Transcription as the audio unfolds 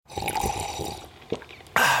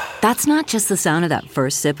That's not just the sound of that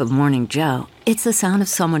first sip of Morning Joe. It's the sound of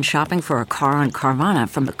someone shopping for a car on Carvana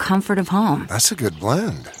from the comfort of home. That's a good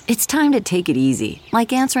blend. It's time to take it easy,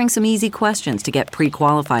 like answering some easy questions to get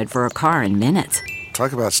pre-qualified for a car in minutes.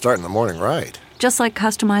 Talk about starting the morning right. Just like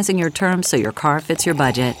customizing your terms so your car fits your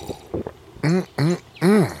budget.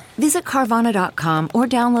 Visit Carvana.com or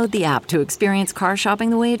download the app to experience car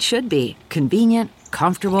shopping the way it should be. Convenient,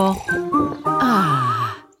 comfortable.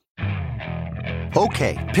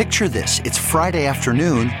 Okay, picture this. It's Friday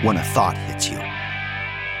afternoon when a thought hits you.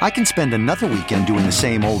 I can spend another weekend doing the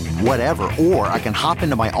same old whatever, or I can hop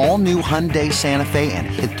into my all-new Hyundai Santa Fe and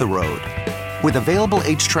hit the road. With available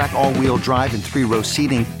H-Track all-wheel drive and 3-row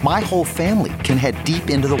seating, my whole family can head deep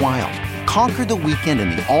into the wild. Conquer the weekend in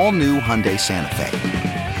the all-new Hyundai Santa Fe.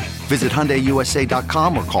 Visit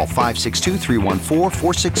HyundaiUSA.com or call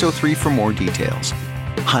 562-314-4603 for more details.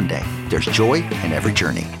 Hyundai, there's joy in every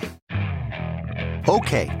journey.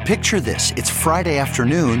 Okay, picture this. It's Friday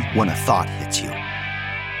afternoon when a thought hits you.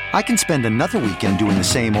 I can spend another weekend doing the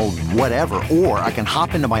same old whatever, or I can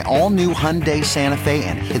hop into my all-new Hyundai Santa Fe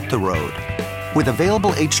and hit the road. With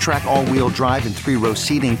available H-Track all-wheel drive and 3-row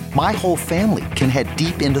seating, my whole family can head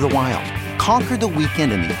deep into the wild. Conquer the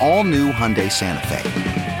weekend in the all-new Hyundai Santa Fe.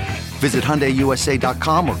 Visit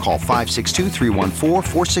HyundaiUSA.com or call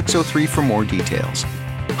 562-314-4603 for more details.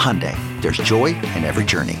 Hyundai, there's joy in every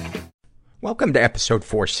journey. Welcome to episode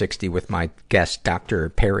 460 with my guest, Dr.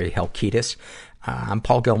 Perry Halkitis. I'm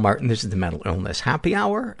Paul Gilmartin. This is the Mental Illness Happy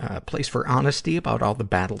Hour, a place for honesty about all the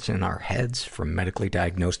battles in our heads, from medically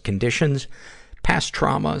diagnosed conditions, past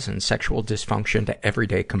traumas, and sexual dysfunction to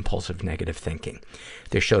everyday compulsive negative thinking.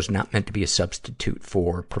 This show's not meant to be a substitute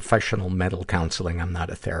for professional mental counseling. I'm not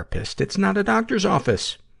a therapist. It's not a doctor's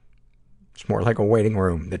office. It's more like a waiting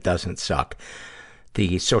room that doesn't suck.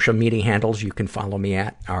 The social media handles you can follow me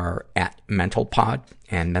at are at MentalPod,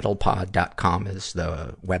 and mentalpod.com is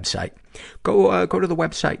the website. Go to the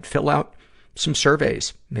website, fill out some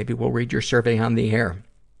surveys. Maybe we'll read your survey on the air.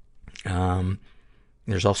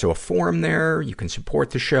 There's also a forum there. You can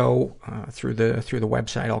support the show through the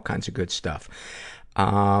website, all kinds of good stuff.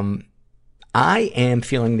 I am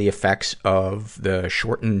feeling the effects of the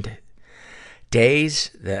shortened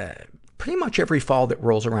days, pretty much every fall that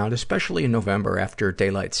rolls around, especially in November after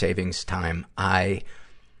daylight savings time.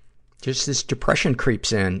 Just this depression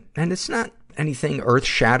creeps in, and it's not anything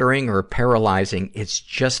earth-shattering or paralyzing. It's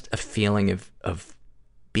just a feeling of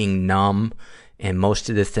being numb, and most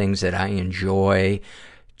of the things that I enjoy,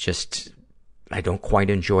 I don't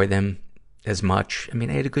quite enjoy them as much. I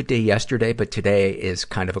mean, I had a good day yesterday, but today is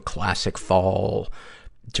kind of a classic fall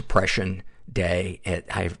depression day.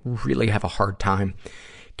 I really have a hard time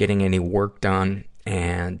getting any work done.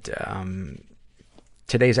 And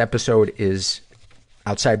today's episode is,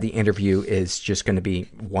 outside the interview, is just going to be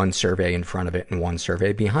one survey in front of it and one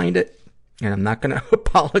survey behind it. And I'm not going to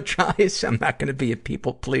apologize. I'm not going to be a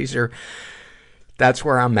people pleaser. That's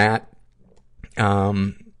where I'm at.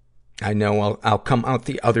 I know I'll come out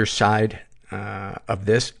the other side of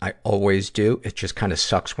this. I always do. It just kind of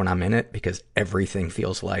sucks when I'm in it because everything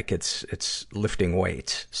feels like it's lifting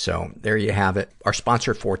weights. So there you have it. Our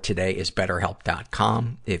sponsor for today is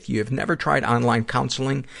BetterHelp.com. If you have never tried online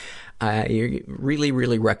counseling, I really,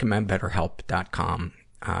 really recommend BetterHelp.com.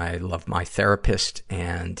 I love my therapist,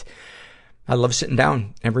 and I love sitting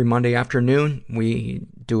down every Monday afternoon. We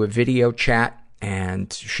do a video chat,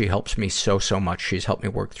 and she helps me so much. She's helped me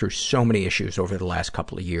work through so many issues over the last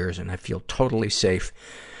couple of years, and I feel totally safe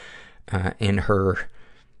in her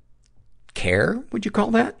care. Would you call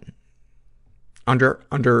that? Under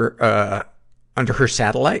her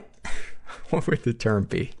satellite? What would the term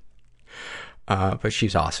be? But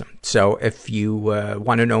she's awesome. So if you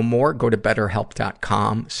want to know more, go to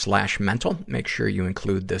betterhelp.com/mental. Make sure you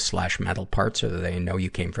include the /mental part so that they know you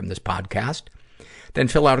came from this podcast. Then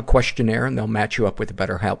fill out a questionnaire, and they'll match you up with a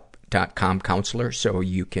BetterHelp.com counselor so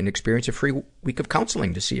you can experience a free week of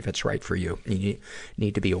counseling to see if it's right for you. You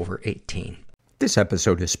need to be over 18. This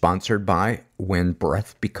episode is sponsored by When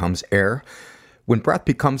Breath Becomes Air. When Breath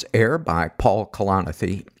Becomes Air by Paul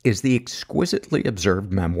Kalanithi is the exquisitely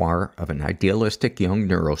observed memoir of an idealistic young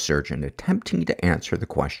neurosurgeon attempting to answer the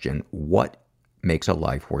question, what makes a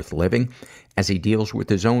life worth living, as he deals with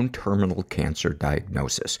his own terminal cancer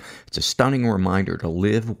diagnosis. It's a stunning reminder to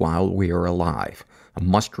live while we are alive. A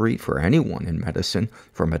must-read for anyone in medicine,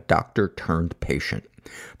 from a doctor-turned-patient.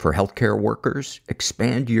 For healthcare workers,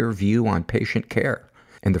 expand your view on patient care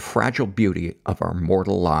and the fragile beauty of our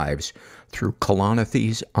mortal lives through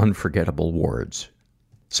Kalanithi's unforgettable words.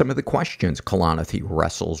 Some of the questions Kalanithi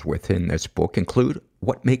wrestles with in this book include,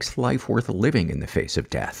 what makes life worth living in the face of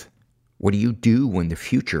death? What do you do when the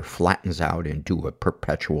future flattens out into a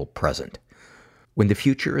perpetual present? When the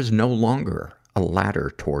future is no longer a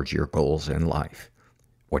ladder towards your goals in life?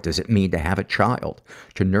 What does it mean to have a child,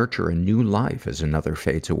 to nurture a new life as another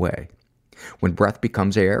fades away? When Breath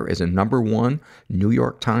Becomes Air is a #1 New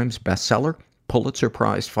York Times bestseller, Pulitzer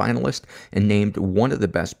Prize finalist, and named one of the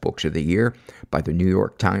best books of the year by the New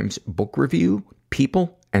York Times Book Review,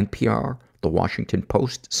 People, NPR, The Washington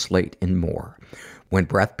Post, Slate, and more. When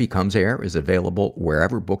Breath Becomes Air is available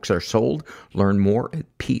wherever books are sold. Learn more at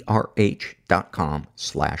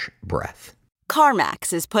prh.com/breath.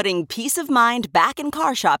 CarMax is putting peace of mind back in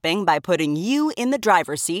car shopping by putting you in the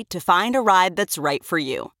driver's seat to find a ride that's right for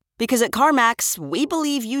you. Because at CarMax, we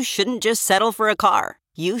believe you shouldn't just settle for a car.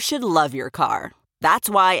 You should love your car. That's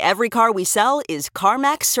why every car we sell is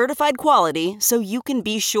CarMax certified quality, so you can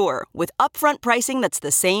be sure with upfront pricing that's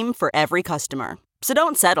the same for every customer. So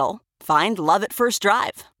don't settle. Find love at first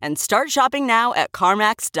drive and start shopping now at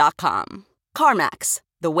CarMax.com. CarMax,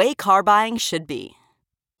 the way car buying should be.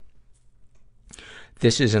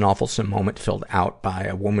 This is an awfulsome moment filled out by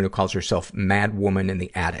a woman who calls herself Mad Woman in the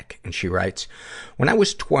Attic. And she writes, when I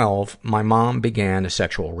was 12, my mom began a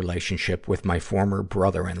sexual relationship with my former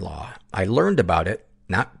brother-in-law. I learned about it,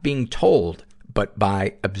 not being told, but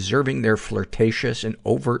by observing their flirtatious and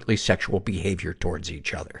overtly sexual behavior towards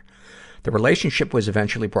each other. The relationship was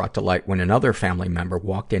eventually brought to light when another family member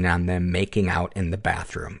walked in on them making out in the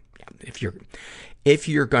bathroom. If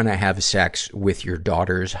you're gonna have sex with your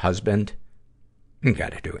daughter's husband, you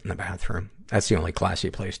gotta do it in the bathroom. That's the only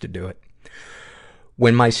classy place to do it.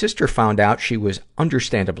 When my sister found out, she was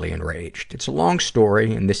understandably enraged. It's a long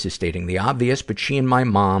story, and this is stating the obvious, but she and my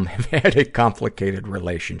mom have had a complicated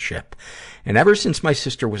relationship. And ever since my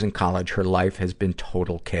sister was in college, her life has been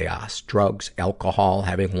total chaos. Drugs, alcohol,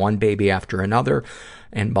 having one baby after another,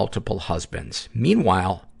 and multiple husbands.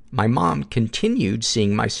 Meanwhile, my mom continued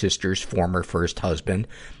seeing my sister's former first husband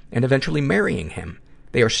and eventually marrying him.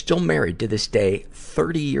 They are still married to this day,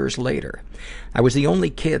 30 years later. I was the only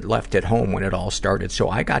kid left at home when it all started, so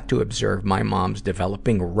I got to observe my mom's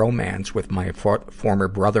developing romance with my former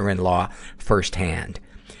brother-in-law firsthand.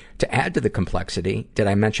 To add to the complexity, did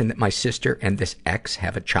I mention that my sister and this ex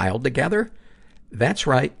have a child together? That's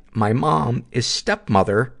right, my mom is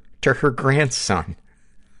stepmother to her grandson.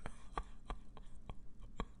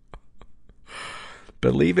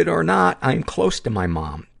 Believe it or not, I'm close to my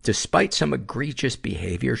mom. Despite some egregious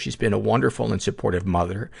behavior, she's been a wonderful and supportive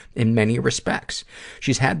mother in many respects.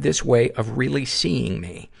 She's had this way of really seeing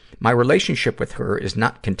me. My relationship with her is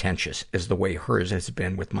not contentious as the way hers has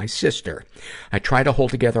been with my sister. I try to hold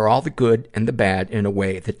together all the good and the bad in a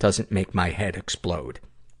way that doesn't make my head explode.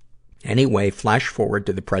 Anyway, flash forward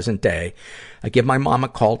to the present day. I give my mom a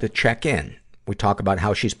call to check in. We talk about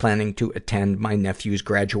how she's planning to attend my nephew's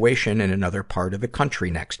graduation in another part of the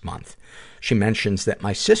country next month. She mentions that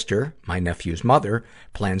my sister, my nephew's mother,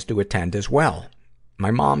 plans to attend as well.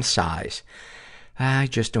 My mom sighs. I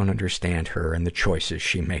just don't understand her and the choices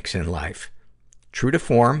she makes in life. True to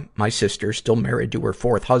form, my sister, still married to her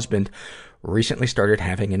fourth husband, recently started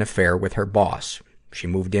having an affair with her boss. She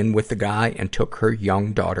moved in with the guy and took her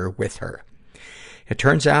young daughter with her. It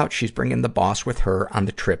turns out she's bringing the boss with her on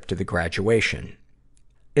the trip to the graduation.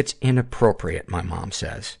 It's inappropriate, my mom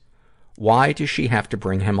says. Why does she have to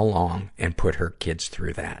bring him along and put her kids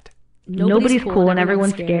through that? Nobody's cool and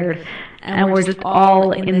everyone's scared. And we're just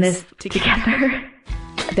all in this together.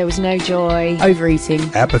 There was no joy. Overeating.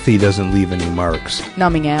 Apathy doesn't leave any marks.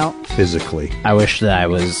 Numbing out. Physically. I wish that I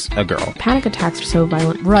was a girl. Panic attacks are so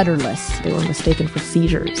violent. Rudderless. They were mistaken for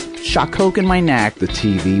seizures. Shot coke in my neck. The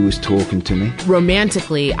TV was talking to me.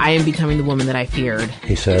 Romantically, I am becoming the woman that I feared.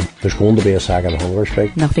 He said, there's going to be a second hunger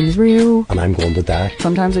strike. Nothing's real. And I'm going to die.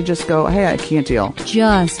 Sometimes I just go, hey, I can't deal.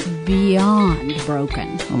 Just beyond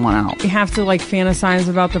broken. I want out. You have to, fantasize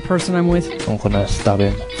about the person I'm with. I'm going to stab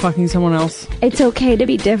him. Fucking someone else. It's okay to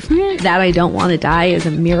be different. That I don't want to die is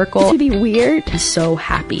a miracle. To be weird. I'm so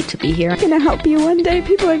happy to be here. I'm gonna help you one day.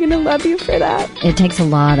 People are gonna love you for that. It takes a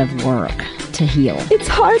lot of work to heal. It's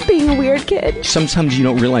hard being a weird kid. Sometimes you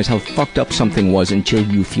don't realize how fucked up something was until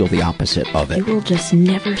you feel the opposite of it. You will just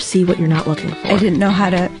never see what you're not looking for. I didn't know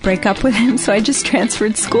how to break up with him, so I just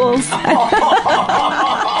transferred schools.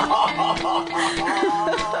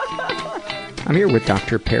 I'm here with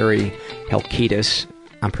Dr. Perry Halkitis.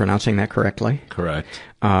 I'm pronouncing that correctly? Correct.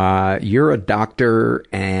 You're a doctor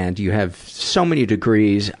and you have so many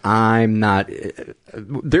degrees. I'm not,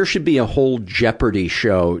 there should be a whole Jeopardy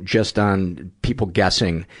show just on people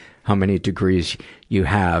guessing how many degrees you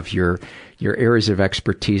have. Your areas of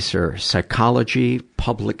expertise are psychology,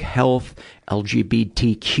 public health,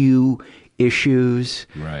 LGBTQ, issues,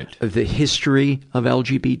 the history of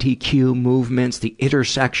LGBTQ movements, the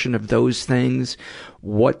intersection of those things,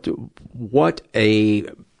 what a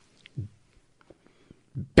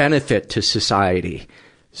benefit to society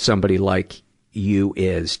somebody like you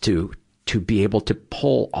is to be able to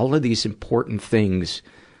pull all of these important things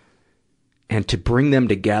and to bring them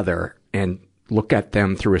together and look at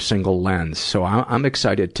them through a single lens. So I'm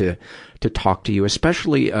excited to talk to you,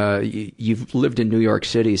 especially, you've lived in New York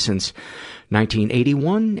City since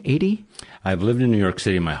 1981, 80? I've lived in New York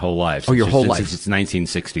City my whole life. Oh, your whole life? Since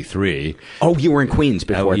 1963. Oh, you were in Queens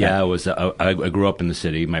before that? Yeah, I grew up in the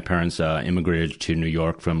city. My parents immigrated to New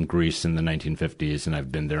York from Greece in the 1950s, and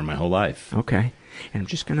I've been there my whole life. Okay. And I'm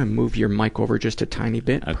just going to move your mic over just a tiny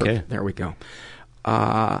bit. Okay. There we go.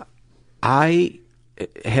 I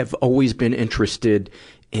have always been interested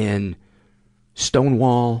in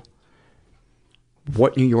Stonewall,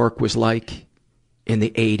 what New York was like in the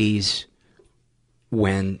 80s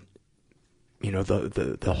when,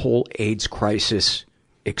 the whole AIDS crisis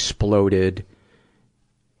exploded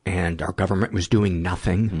and our government was doing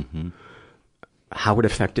nothing. Mm-hmm. How it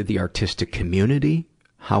affected the artistic community,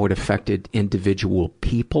 how it affected individual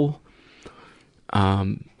people,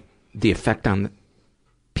 the effect on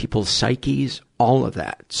people's psyches, all of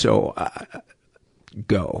that. So,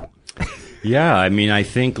 go. Yeah, I mean, I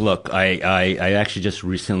think, look, I actually just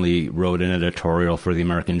recently wrote an editorial for the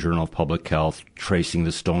American Journal of Public Health tracing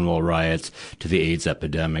the Stonewall riots to the AIDS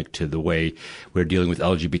epidemic to the way we're dealing with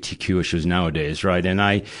LGBTQ issues nowadays, right? And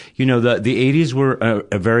the 80s were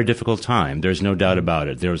a very difficult time. There's no doubt about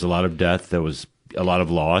it. There was a lot of death. There was a lot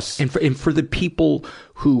of loss. And for the people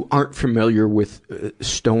who aren't familiar with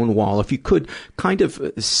Stonewall, if you could kind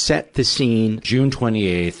of set the scene. June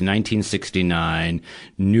 28th, 1969,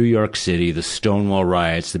 New York City, the Stonewall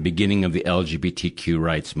riots, the beginning of the LGBTQ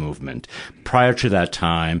rights movement. Prior to that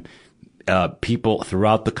time, people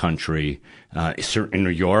throughout the country, in New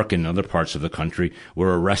York and other parts of the country,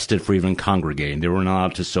 were arrested for even congregating. They were not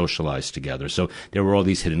allowed to socialize together. So there were all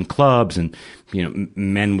these hidden clubs, and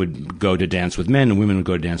men would go to dance with men and women would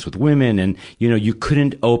go to dance with women, and you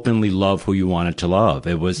couldn't openly love who you wanted to love.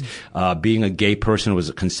 It was being a gay person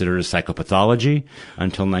was considered a psychopathology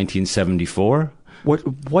until 1974.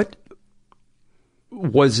 What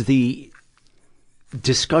was the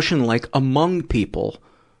discussion like among people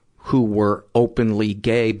who were openly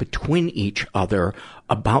gay between each other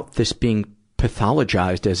about this being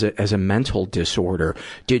pathologized as a mental disorder?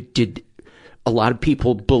 Did a lot of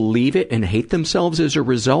people believe it and hate themselves as a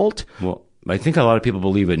result? Well, I think a lot of people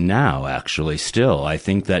believe it now, actually, still. I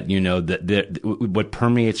think that, what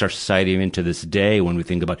permeates our society even to this day when we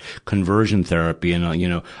think about conversion therapy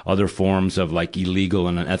and, other forms of like illegal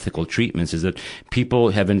and unethical treatments is that people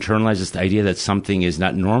have internalized this idea that something is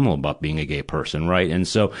not normal about being a gay person, right? And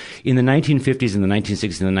so in the 1950s and the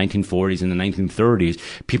 1960s and the 1940s and the 1930s,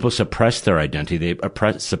 people suppressed their identity. They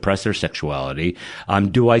suppressed their sexuality.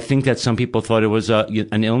 Do I think that some people thought it was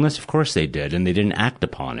an illness? Of course they did, and they didn't act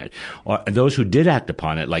upon it. Those who did act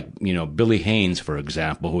upon it, like, Billy Haynes, for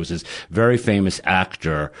example, who was this very famous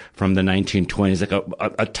actor from the 1920s, like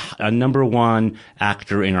a number one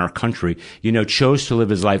actor in our country, chose to live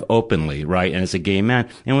his life openly, right? And as a gay man,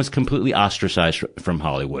 and was completely ostracized from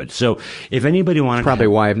Hollywood. So if anybody wanted probably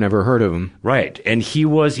why I've never heard of him. Right. And he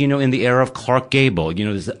was, in the era of Clark Gable,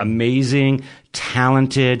 this amazing,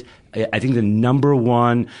 talented, I think the number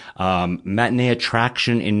one matinee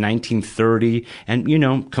attraction in 1930,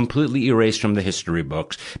 and completely erased from the history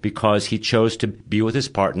books because he chose to be with his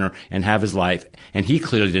partner and have his life, and he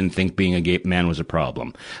clearly didn't think being a gay man was a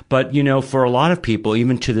problem. But for a lot of people,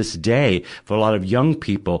 even to this day, for a lot of young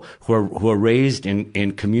people who are raised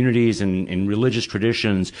in communities and in religious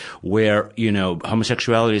traditions where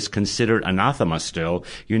homosexuality is considered anathema still,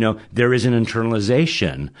 there is an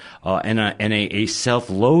internalization and a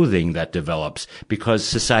self-loathing that develops because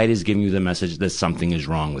society is giving you the message that something is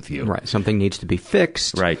wrong with you. Right. Something needs to be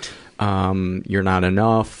fixed. Right. You're not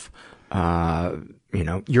enough.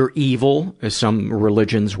 You're evil, as some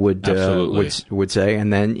religions would say.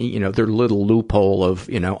 And then, their little loophole of,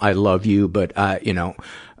 I love you, but I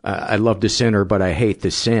love the sinner, but I hate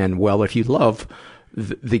the sin. Well, if you love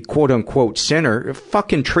the quote-unquote sinner,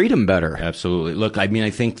 fucking treat him better. Absolutely. Look, I mean, I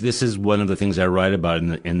think this is one of the things I write about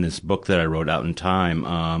in this book that I wrote, Out in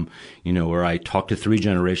Time, where I talk to three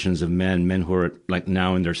generations of men who are like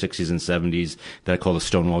now in their 60s and 70s that I call the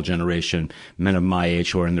Stonewall generation, men of my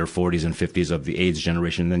age who are in their 40s and 50s of the AIDS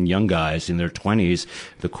generation, and then young guys in their 20s,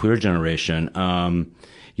 the queer generation.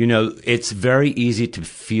 It's very easy to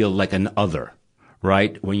feel like an other.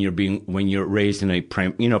 right? When you're raised in a,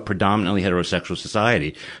 predominantly heterosexual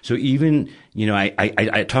society. So even,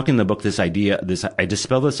 I talk in the book I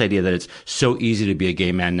dispel this idea that it's so easy to be a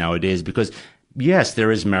gay man nowadays because yes,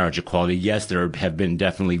 there is marriage equality. Yes, there have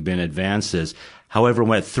definitely been advances. However,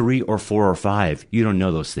 when at 3 or 4 or 5, you don't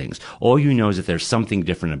know those things. All you know is that there's something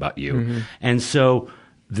different about you. Mm-hmm. And so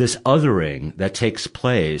this othering that takes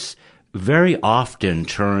place very often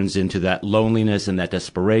turns into that loneliness and that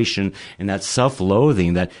desperation and that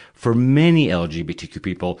self-loathing that for many LGBTQ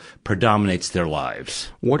people predominates their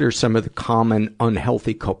lives. What are some of the common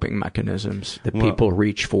unhealthy coping mechanisms that people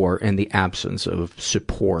reach for in the absence of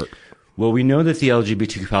support? Well, we know that the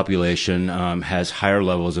LGBTQ population has higher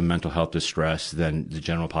levels of mental health distress than the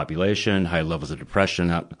general population, higher levels of depression,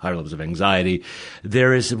 higher levels of anxiety.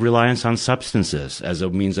 There is reliance on substances as a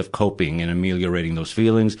means of coping and ameliorating those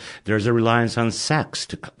feelings. There's a reliance on sex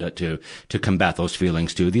to combat those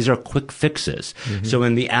feelings too. These are quick fixes. Mm-hmm. So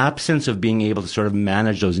in the absence of being able to sort of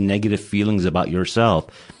manage those negative feelings about yourself,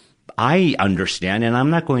 I understand, and I'm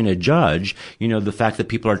not going to judge, the fact that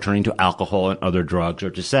people are turning to alcohol and other drugs or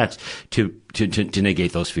to sex to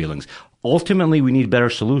negate those feelings. Ultimately, we need better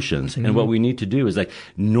solutions. Mm-hmm. And what we need to do is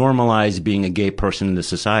normalize being a gay person in the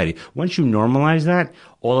society. Once you normalize that,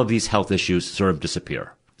 all of these health issues sort of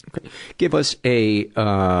disappear. Okay. Give us a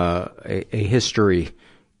history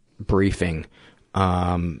briefing.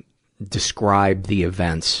 Describe the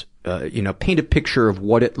events. Paint a picture of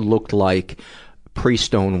what it looked like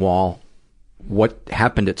pre-Stonewall, what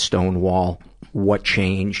happened at Stonewall, what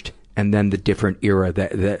changed, and then the different era,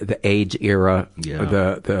 the AIDS era,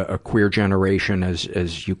 the queer generation,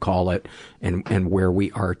 as you call it, and where we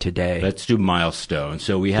are today. Let's do milestones.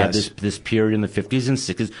 So we had this period in the 50s and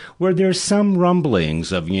 60s where there's some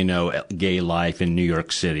rumblings of, gay life in New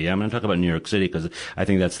York City. I'm going to talk about New York City because I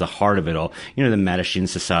think that's the heart of it all. The Mattachine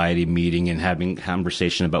Society meeting and having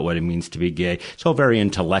conversation about what it means to be gay. It's all very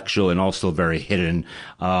intellectual and also very hidden.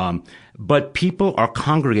 But people are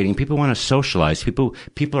congregating. People want to socialize. People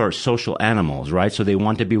are social animals, right? So they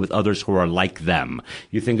want to be with others who are like them.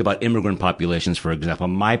 You think about immigrant populations, for example.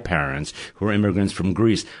 My parents, who are immigrants from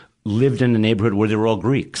Greece, lived in a neighborhood where they were all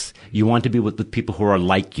Greeks. You want to be with the people who are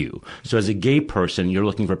like you. So as a gay person, you're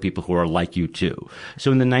looking for people who are like you too.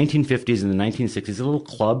 So in the 1950s and the 1960s, little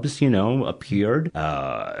clubs, appeared,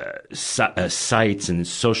 sites and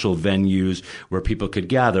social venues where people could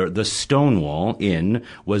gather. The Stonewall Inn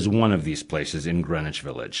was one of these places in Greenwich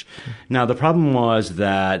Village. Now, the problem was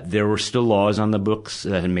that there were still laws on the books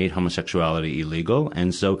that had made homosexuality illegal.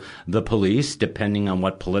 And so the police, depending on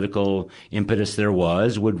what political impetus there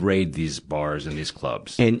was, would raid these bars and these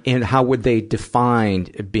clubs. And how would they define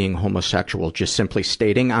being homosexual? Just simply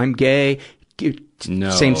stating, I'm gay?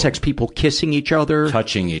 No. Same-sex people kissing each other?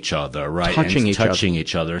 Touching each other, right? Touching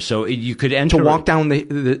each other. So you could enter... To walk down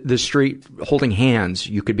the street holding hands,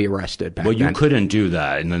 you could be arrested back then. You couldn't do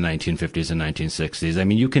that in the 1950s and 1960s. I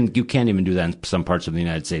mean, you can't even do that in some parts of the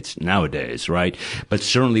United States nowadays, right? But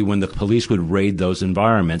certainly when the police would raid those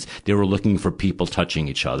environments, they were looking for people touching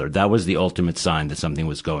each other. That was the ultimate sign that something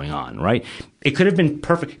was going on, right? It could have been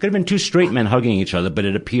perfect. It could have been two straight men hugging each other, but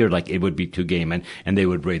it appeared like it would be two gay men, and they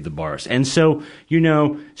would raid the bars. And so,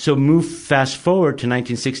 move fast forward to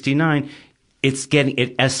 1969,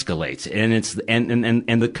 it escalates,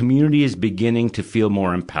 and the community is beginning to feel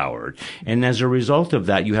more empowered. And as a result of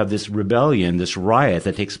that, you have this rebellion, this riot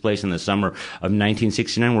that takes place in the summer of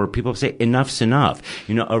 1969, where people say enough's enough.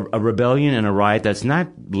 A rebellion and a riot that's not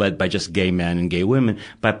led by just gay men and gay women,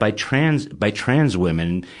 but by trans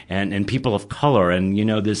women and people of color, and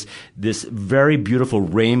this very beautiful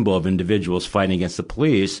rainbow of individuals fighting against the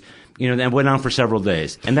police. That went on for several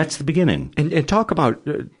days. And that's the beginning. And talk about,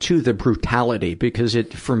 too, the brutality, because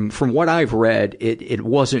from what I've read, it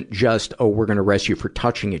wasn't just, we're going to arrest you for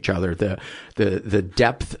touching each other. The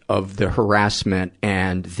depth of the harassment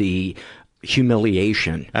and the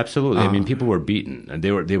humiliation. Absolutely. I mean, people were beaten. They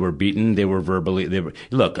were beaten. They were verbally.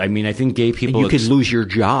 Look. I mean, I think gay people. You could lose your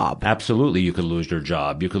job. Absolutely, you could lose your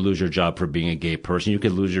job. You could lose your job for being a gay person. You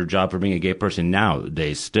could lose your job for being a gay person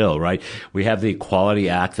nowadays. Still, right? We have the Equality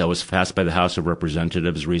Act that was passed by the House of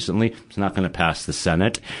Representatives recently. It's not going to pass the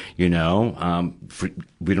Senate. We don't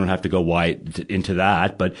have to go wide into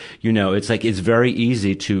that, but it's very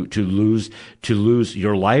easy to lose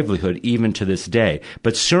your livelihood even to this day.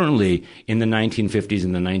 But certainly in the 1950s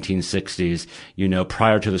and the 1960s,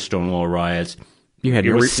 prior to the Stonewall riots, you had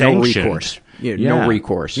no recourse. No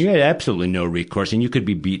recourse. You had absolutely no recourse, and you could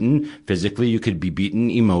be beaten physically, you could be beaten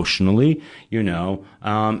emotionally,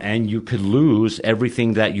 and you could lose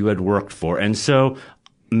everything that you had worked for. And so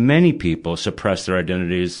many people suppress their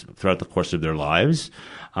identities throughout the course of their lives.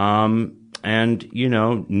 and,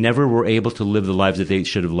 never were able to live the lives that they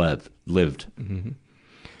should have lived. Mm-hmm.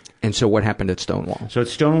 And so what happened at Stonewall? So at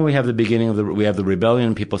Stonewall, we have the beginning of we have the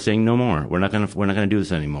rebellion, people saying no more. We're not going to do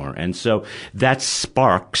this anymore. And so that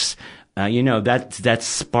sparks, that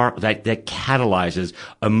catalyzes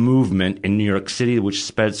a movement in New York City, which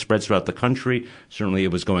spreads throughout the country. Certainly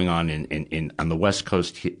it was going on on the West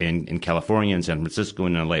Coast in California and San Francisco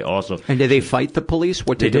and LA also. And did they fight the police?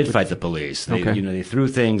 They did fight the police. They threw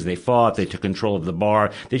things, they fought, they took control of the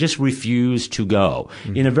bar. They just refused to go.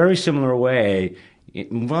 Mm-hmm. In a very similar way,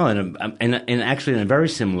 actually in a very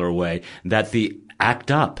similar way that the ACT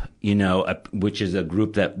UP, which is a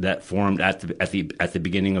group that formed at the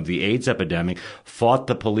beginning of the AIDS epidemic, fought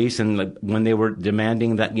the police and when they were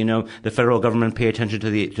demanding that the federal government pay attention to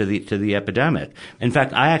the epidemic. In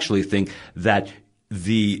fact, I actually think that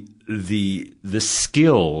the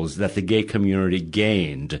skills that the gay community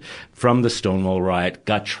gained from the Stonewall riot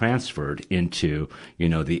got transferred into,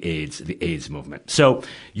 the AIDS movement. So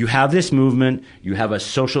you have this movement, you have a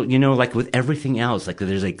social, like with everything else, like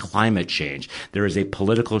there's a climate change, there is a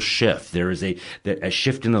political shift, there is a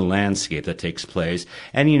shift in the landscape that takes place.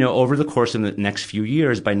 And, over the course of the next few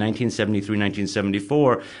years, by 1973,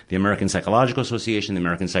 1974, the American Psychological Association, the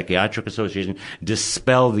American Psychiatric Association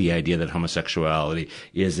dispel the idea that homosexuality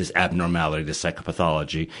is this abnormality, this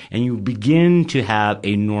psychopathology, and you begin to have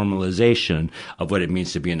a normalization of what it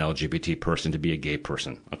means to be an LGBT person, to be a gay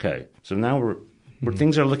person. Okay, so now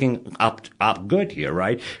things are looking up good here,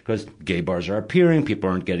 right? Because gay bars are appearing, people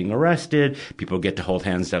aren't getting arrested, people get to hold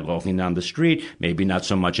hands walking down the street, maybe not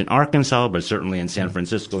so much in Arkansas, but certainly in San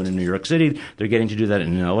Francisco and in New York City, they're getting to do that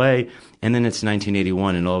in LA. And then it's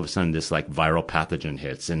 1981 and all of a sudden this viral pathogen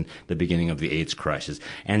hits and the beginning of the AIDS crisis.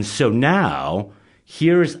 And so now,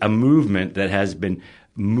 here's a movement that has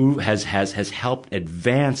helped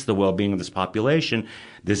advance the well-being of this population.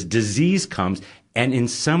 This disease comes and in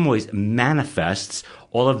some ways manifests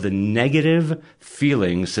all of the negative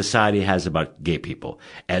feelings society has about gay people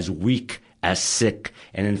as weak, as sick.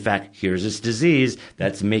 And in fact, here's this disease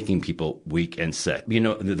that's making people weak and sick.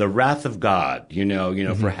 The wrath of God,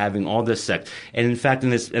 mm-hmm. for having all this sex. And in fact, in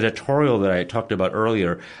this editorial that I talked about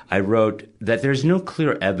earlier, I wrote that there's no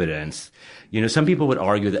clear evidence. Some people would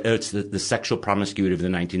argue that it's the sexual promiscuity of the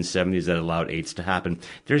 1970s that allowed AIDS to happen.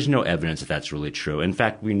 There's no evidence that that's really true. In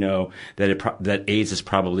fact, we know that AIDS has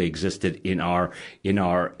probably existed in our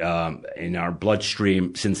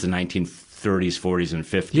bloodstream since the 1930s, 40s, and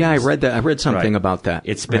 50s. Yeah, I read that. I read something about that.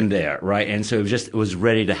 It's been there, right? And so it was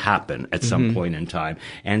ready to happen at some mm-hmm. point in time.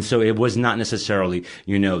 And so it was not necessarily,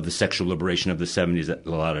 the sexual liberation of the 70s that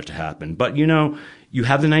allowed it to happen. But, you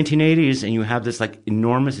have the 1980s and you have this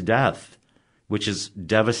enormous death, which is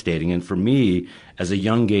devastating. And for me, as a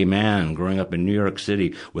young gay man growing up in New York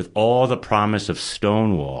City with all the promise of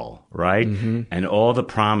Stonewall, right? Mm-hmm. And all the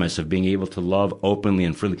promise of being able to love openly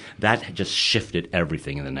and freely, that just shifted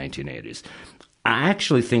everything in the 1980s. I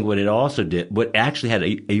actually think what actually had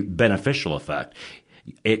a beneficial effect,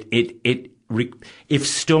 if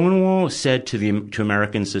Stonewall said to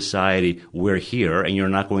American society, we're here and you're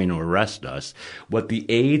not going to arrest us, what the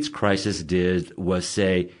AIDS crisis did was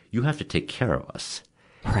say, you have to take care of us.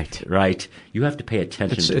 Right. You have to pay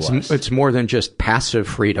attention to us. It's more than just passive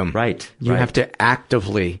freedom. Right. You have to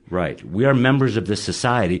actively. Right. We are members of this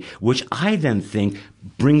society, which I then think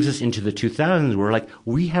brings us into the 2000s where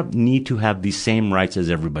we need to have the same rights as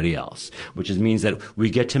everybody else, which means that we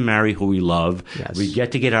get to marry who we love. Yes. We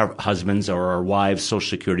get to get our husbands or our wives Social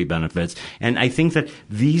Security benefits. And I think that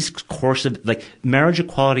these course of marriage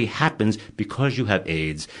equality happens because you have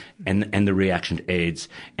AIDS and the reaction to AIDS.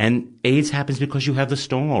 And AIDS happens because you have the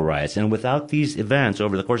Stonewall riots. And without these events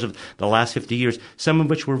over the course of the last 50 years, some of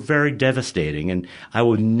which were very devastating, and I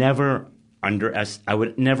would never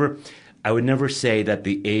say that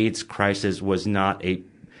the AIDS crisis was not a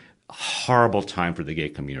horrible time for the gay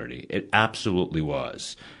community. It absolutely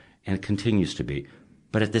was, and it continues to be.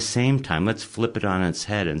 But at the same time, let's flip it on its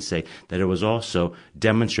head and say that it was also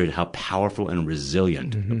demonstrated how powerful and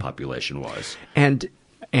resilient mm-hmm. the population was. And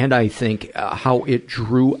I think how it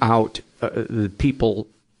drew out the people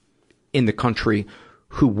in the country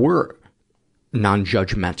who were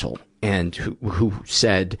non-judgmental and who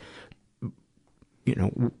said,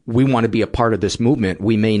 we want to be a part of this movement.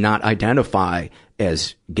 We may not identify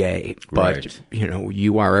as gay, but,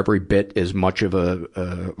 you are every bit as much of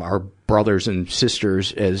our brothers and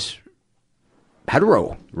sisters as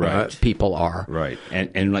hetero people are. Right.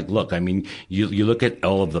 And look, you look at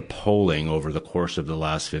all of the polling over the course of the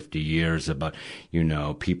last 50 years about,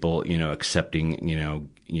 people, accepting,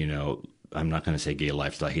 I'm not going to say gay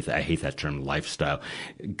lifestyle. I hate that term lifestyle.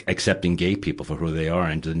 Accepting gay people for who they are,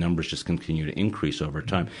 and the numbers just continue to increase over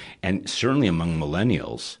time. And certainly among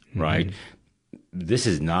millennials, right? This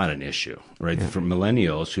is not an issue, right? Yeah. For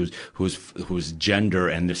millennials whose gender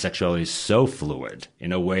and their sexuality is so fluid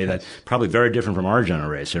in a way that's probably very different from our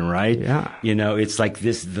generation, right? Yeah. It's like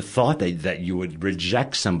the thought that you would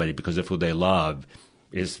reject somebody because of who they love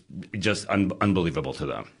is just unbelievable to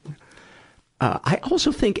them. I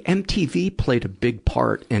also think MTV played a big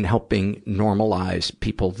part in helping normalize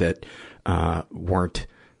people that weren't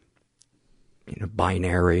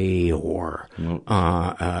binary or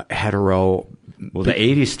hetero. Well, the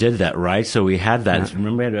 80s did that, right? So we had that.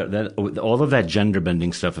 Remember that all of that gender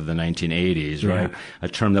bending stuff of the 1980s, right? Yeah. A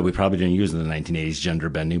term that we probably didn't use in the 1980s, gender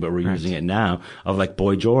bending, but we're using it now, of like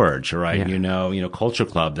Boy George, right? Yeah. Culture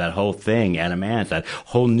Club, that whole thing, Anna Mant, that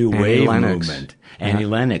whole new wave movement, Annie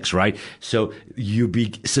Lennox, right? So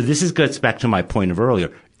so this gets back to my point of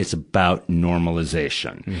earlier. It's about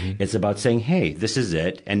normalization. Mm-hmm. It's about saying, hey, this is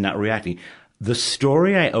it, and not reacting. The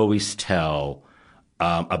story I always tell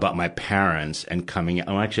about my parents and coming out.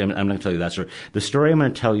 I'm not going to tell you that story. The story I'm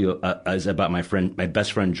going to tell you is about my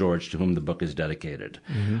best friend George, to whom the book is dedicated.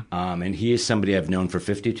 Mm-hmm. And he is somebody I've known for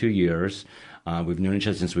 52 years. We've known each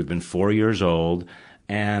other since we've been 4 years old.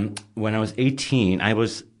 And when I was 18,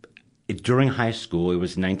 during high school, it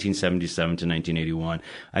was 1977 to 1981,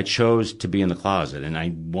 I chose to be in the closet, and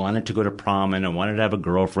I wanted to go to prom, and I wanted to have a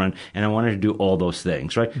girlfriend, and I wanted to do all those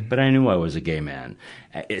things, right? Mm-hmm. But I knew I was a gay man.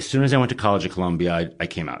 As soon as I went to college at Columbia, I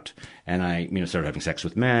came out, and I started having sex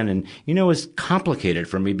with men, and it was complicated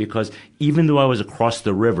for me because even though I was across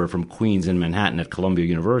the river from Queens in Manhattan at Columbia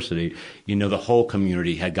University, the whole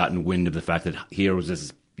community had gotten wind of the fact that here was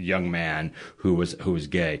this young man who was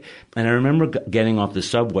gay. And I remember getting off the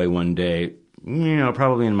subway one day,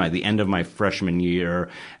 probably in the end of my freshman year,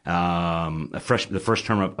 the first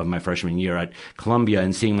term of my freshman year at Columbia,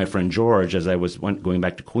 and seeing my friend George as I was going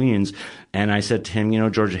back to Queens. And I said to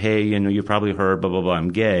him, George, hey, you probably heard, blah, blah, blah,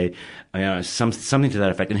 I'm gay. Something to that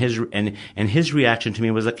effect. And his reaction to me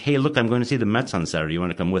was like, hey, look, I'm going to see the Mets on Saturday. You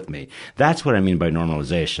want to come with me? That's what I mean by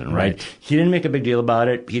normalization, right? He didn't make a big deal about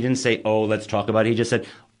it. He didn't say, oh, let's talk about it. He just said,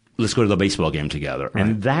 let's go to the baseball game together. Right.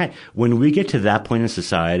 And that, when we get to that point in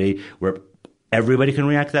society where everybody can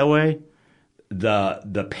react that way,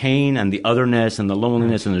 the pain and the otherness and the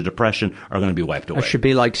loneliness and the depression are going to be wiped away. It should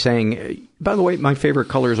be like saying, by the way, my favorite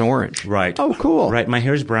color is orange. Right. Oh, cool. Right. My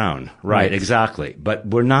hair's brown. Right. Exactly. But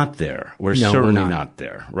we're not there. We're certainly not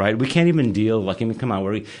there. Right. We can't even deal, come on,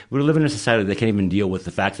 we're living in a society that can't even deal with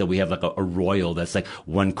the fact that we have like a royal that's like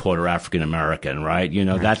 1/4 African American, right?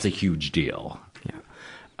 That's a huge deal.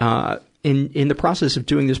 Yeah. In the process of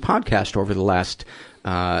doing this podcast over the last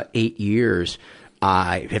 8 years,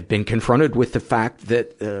 I have been confronted with the fact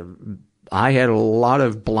that I had a lot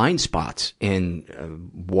of blind spots in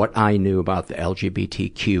what I knew about the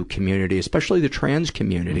LGBTQ community, especially the trans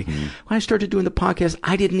community. Mm-hmm. When I started doing the podcast,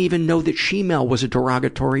 I didn't even know that she-male was a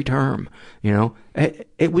derogatory term.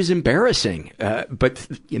 It was embarrassing. But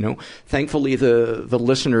thankfully the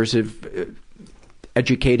listeners have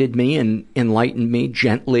educated me and enlightened me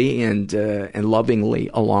gently and lovingly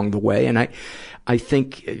along the way. And I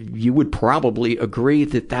think you would probably agree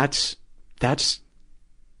that that's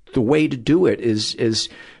the way to do it is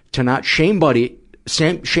to not shame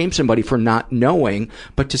somebody for not knowing,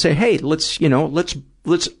 but to say, hey, let's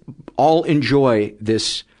all enjoy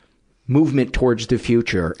this movement towards the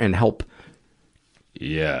future and help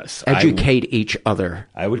educate each other.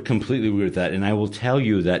 I would completely agree with that. And I will tell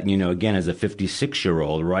you that, again, as a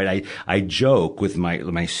 56-year-old, right, I joke with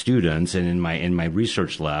my students and in my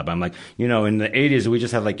research lab, I'm like, in the 80s, we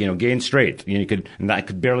just had gay and straight. I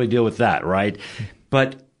could barely deal with that, right?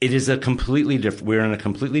 But it is we're in a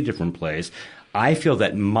completely different place. I feel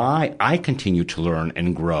that I continue to learn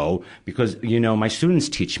and grow because, my students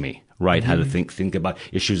teach me, right, how to think about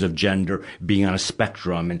issues of gender being on a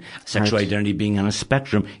spectrum and sexual identity being on a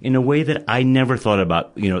spectrum in a way that I never thought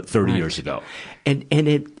about, 30 years ago. And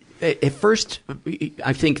at first,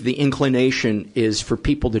 I think the inclination is for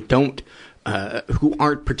people that who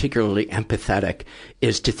aren't particularly empathetic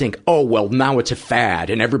is to think, oh, well, now it's a fad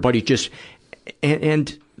and everybody just,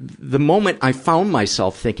 and the moment I found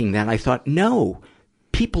myself thinking that, I thought, no,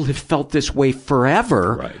 people have felt this way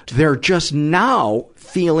forever. Right. They're just now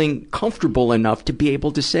feeling comfortable enough to be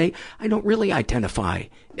able to say, I don't really identify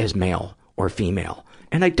as male or female.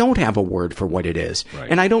 And I don't have a word for what it is. Right.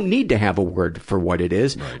 And I don't need to have a word for what it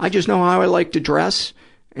is. Right. I just know how I like to dress.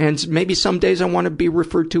 And maybe some days I want to be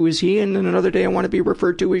referred to as he, and then another day I want to be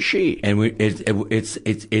referred to as she. And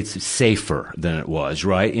it's safer than it was,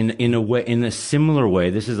 right? In a similar way,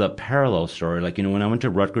 this is a parallel story. Like, when I went to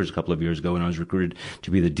Rutgers a couple of years ago and I was recruited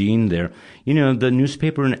to be the dean there, the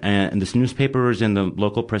newspaper and the newspapers and the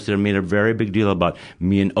local press there made a very big deal about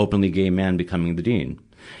me, an openly gay man, becoming the dean.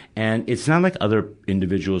 And it's not like other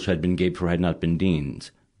individuals who had been gay before had not been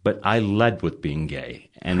deans, but I led with being gay,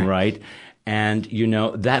 and right. And,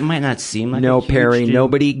 that might not seem like no, Perry, deal.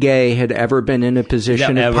 Nobody gay had ever been in a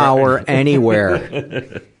position of power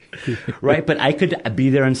anywhere. Right. But I could be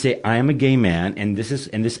there and say, I am a gay man, and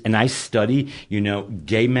and I study,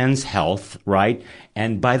 gay men's health. Right.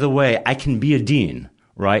 And by the way, I can be a dean.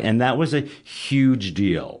 Right. And that was a huge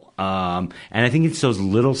deal. And I think it's those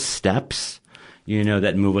little steps,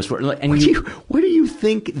 that move us forward. And what do you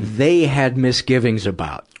think they had misgivings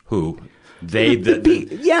about? Who? The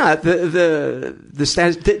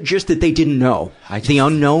status, just that they didn't know. The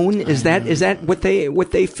unknown, is that what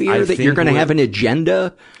they fear, that you're going to have an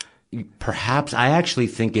agenda? Perhaps. I actually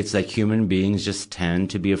think it's that human beings just tend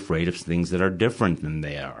to be afraid of things that are different than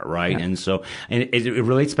they are, right? Yeah. And so, it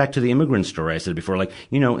relates back to the immigrant story I said before. Like,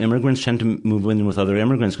 immigrants tend to move in with other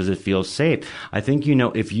immigrants because it feels safe. I think,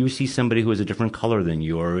 if you see somebody who is a different color than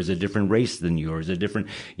you, or is a different race than you, or is a different,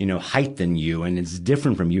 height than you, and it's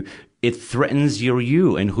different from you, it threatens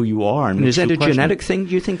you and who you are. And is that a genetic thing,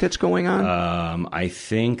 do you think, that's going on? I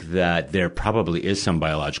think that there probably is some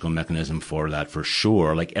biological mechanism for that, for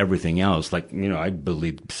sure. Like everything else, like, I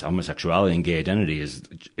believe homosexuality and gay identity is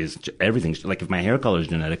everything. Like, if my hair color is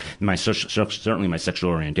genetic, certainly my sexual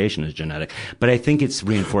orientation is genetic. But I think it's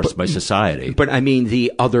reinforced by society. But I mean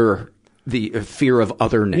the fear of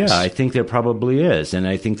otherness. Yeah, I think there probably is. And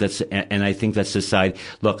I think that's society.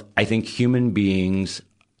 Look, I think human beings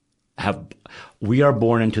we are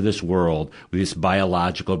born into this world with these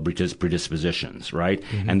biological predispositions, right?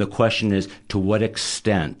 Mm-hmm. And the question is, to what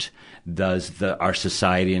extent does our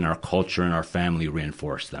society and our culture and our family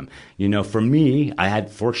reinforce them? For me, I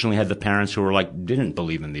fortunately had the parents who were didn't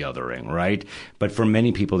believe in the othering, right? But for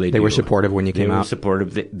many people, they were supportive when you came out.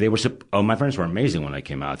 They were supportive. My parents were amazing when I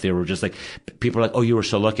came out. They were just people were like, oh, you were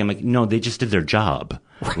so lucky. I'm like, no, they just did their job,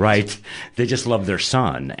 right? They just loved their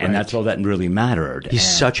son. And that's all that really mattered. He's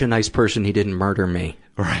such a nice person. He didn't murder me.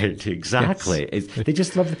 Right, exactly. Yes. They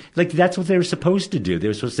just love, that's what they were supposed to do. They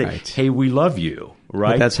were supposed to say, hey, we love you,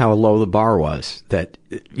 right? But that's how low the bar was, that,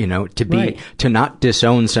 to not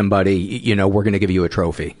disown somebody, we're going to give you a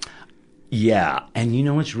trophy. Yeah.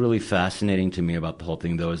 And what's really fascinating to me about the whole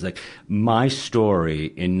thing, though, is my story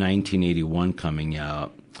in 1981 coming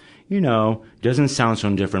out, doesn't sound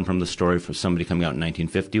so different from the story for somebody coming out in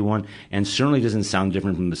 1951, and certainly doesn't sound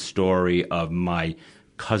different from the story of my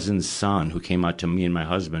cousin's son, who came out to me and my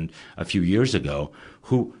husband a few years ago,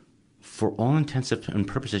 who, for all intents and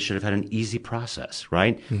purposes, should have had an easy process,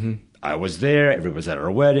 right? Mm-hmm. I was there. Everybody was at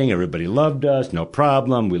our wedding. Everybody loved us. No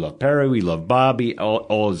problem. We love Perry. We love Bobby.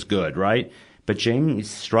 All is good, right? But James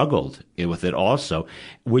struggled with it also,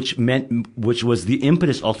 which was the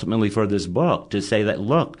impetus ultimately for this book, to say that,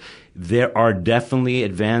 look, there are definitely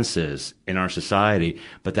advances in our society,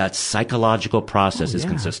 but that psychological process is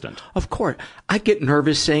consistent. Of course. I get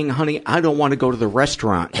nervous saying, honey, I don't want to go to the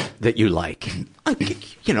restaurant that you like. I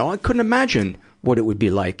couldn't imagine what it would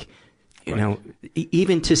be like,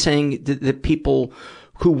 even to saying that people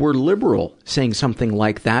who were liberal saying something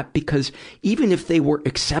like that, because even if they were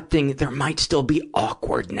accepting, there might still be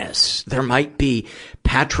awkwardness. There might be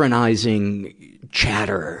patronizing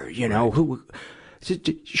chatter, who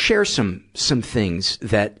share some things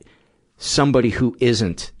that somebody who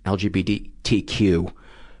isn't LGBTQ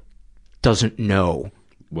doesn't know.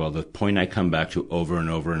 Well, the point I come back to over and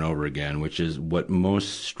over and over again, which is what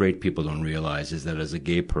most straight people don't realize, is that as a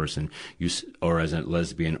gay person, or as a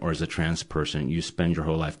lesbian, or as a trans person, you spend your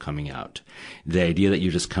whole life coming out. The idea that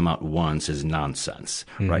you just come out once is nonsense,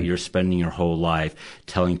 right? You're spending your whole life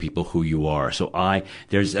telling people who you are. So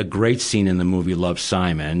there's a great scene in the movie Love,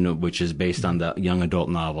 Simon, which is based on the young adult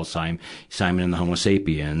novel Simon and the Homo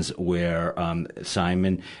Sapiens, where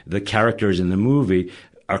Simon, the characters in the movie,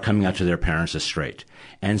 are coming out to their parents as straight.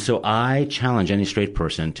 And so I challenge any straight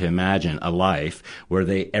person to imagine a life where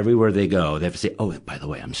everywhere they go, they have to say, oh, by the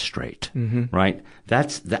way, I'm straight, right?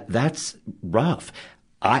 That's rough.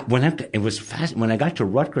 When I got to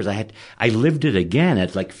Rutgers, I lived it again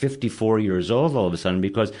at 54 years old all of a sudden,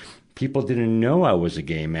 because people didn't know I was a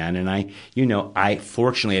gay man. And I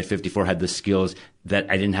fortunately at 54 had the skills that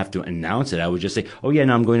I didn't have to announce it. I would just say, oh yeah,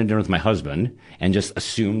 no, I'm going to dinner with my husband, and just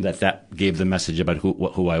assume that gave the message about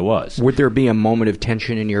who I was. Would there be a moment of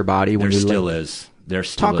tension in your body when there still is? there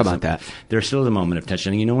still Talk about that. There's still a moment of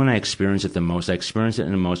tension. And when I experience it the most, I experience it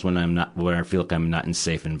in the most when I feel like I'm not in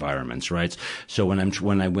safe environments, right? So when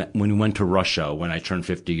we went to Russia, when I turned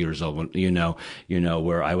 50 years old,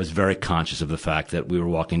 where I was very conscious of the fact that we were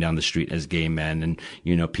walking down the street as gay men, and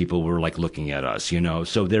people were like looking at us,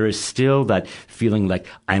 So there is still that feeling like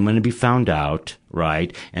I'm going to be found out,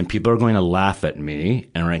 right? And people are going to laugh at me,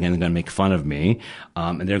 and they're going to make fun of me,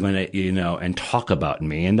 and they're going to, and talk about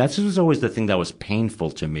me. And that was always the thing that was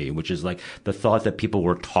painful to me, which is like the thought that people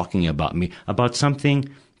were talking about me, about something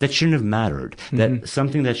that shouldn't have mattered, that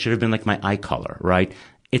something that should have been like my eye color, right?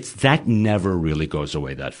 That never really goes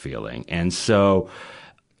away, that feeling. And so,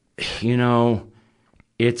 it's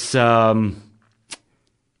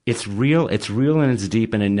real and it's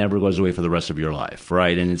deep, and it never goes away for the rest of your life,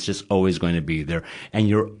 right? And it's just always going to be there. And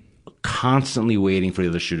you're constantly waiting for the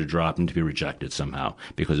other shoe to drop and to be rejected somehow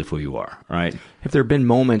because of who you are, right? Have there been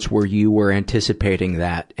moments where you were anticipating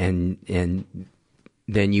that and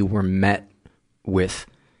then you were met with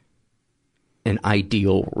an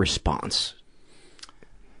ideal response?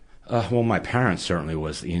 Well, my parents certainly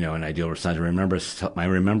was, an ideal response. I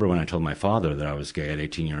remember when I told my father that I was gay at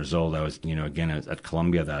 18 years old. I was, again at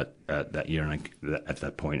Columbia that year, and at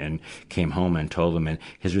that point, and came home and told him. And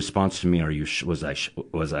his response to me, was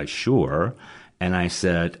I sure? And I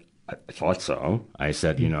said, I thought so. I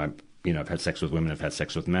said, I've had sex with women, I've had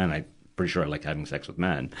sex with men. I'm pretty sure I like having sex with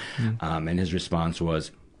men. And his response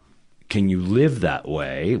was, can you live that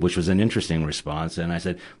way? Which was an interesting response. And I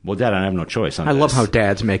said, well, Dad, I have no choice on this. I love how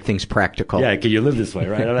dads make things practical. Yeah, can you live this way,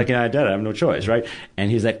 right? I'm like, yeah, Dad, I have no choice, right?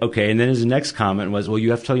 And he's like, okay. And then his next comment was, well,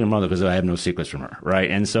 you have to tell your mother because I have no secrets from her,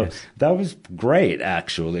 right? And so that was great,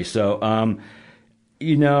 actually. So,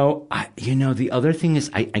 the other thing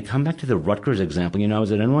is, I come back to the Rutgers example. I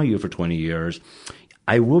was at NYU for 20 years.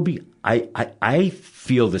 I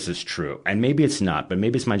feel this is true, and maybe it's not, but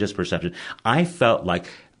maybe it's my just perception. I felt like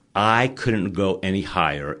I couldn't go any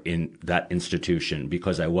higher in that institution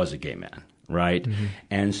because I was a gay man, right?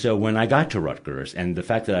 And so when I got to Rutgers, and the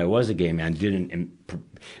fact that I was a gay man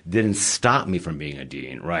didn't stop me from being a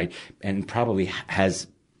dean, right? And probably is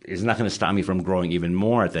not going to stop me from growing even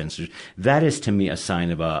more at that institution. That is, to me, a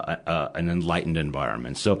sign of an enlightened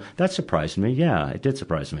environment. So that surprised me. Yeah, it did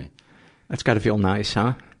surprise me. That's got to feel nice,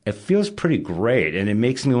 huh? It feels pretty great, and it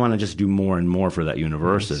makes me want to just do more and more for that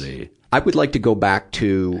university. Nice. I would like to go back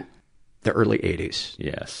to the early 80s.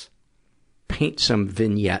 Yes. Paint some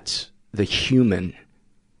vignettes, the human,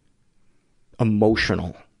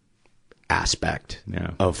 emotional aspect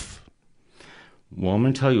of... Well, I'm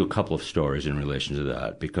going to tell you a couple of stories in relation to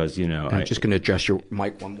that because, I'm just going to adjust your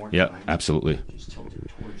mic one more time. Yeah, absolutely. Just tilt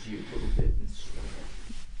it towards you a little bit.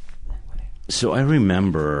 So I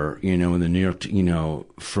remember, in the New York,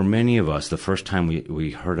 for many of us, the first time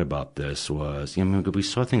we heard about this was, we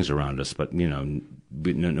saw things around us, but,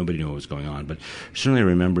 nobody knew what was going on. But certainly I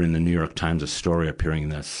remember in the New York Times a story appearing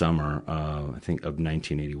that summer, I think of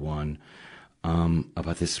 1981,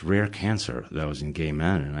 about this rare cancer that was in gay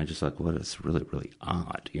men. And I just thought, well, it's really, really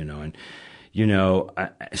odd, and,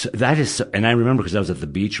 so that is, and I remember because I was at the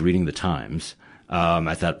beach reading the Times.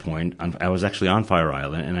 At that point, I was actually on Fire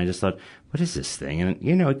Island, and I just thought, what is this thing? And,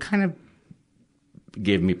 it kind of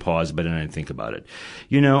gave me pause, but then I didn't think about it.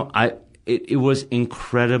 It was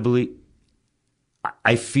incredibly,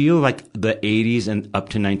 I feel like the 80s and up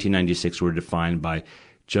to 1996 were defined by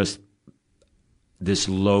just this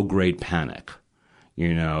low-grade panic,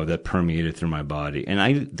 that permeated through my body. And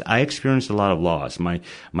I experienced a lot of loss. My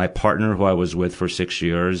partner, who I was with for 6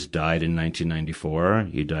 years, died in 1994.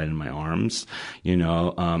 He died in my arms.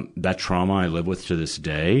 That trauma I live with to this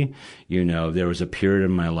day. There was a period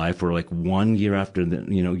in my life where, like, 1 year after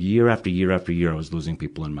year after year after year, I was losing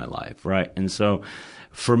people in my life, right? And so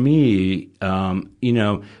for me,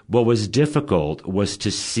 what was difficult was to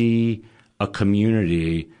see a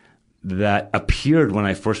community that appeared when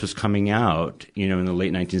I first was coming out, in the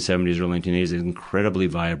late 1970s, early 1980s, incredibly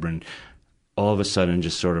vibrant, all of a sudden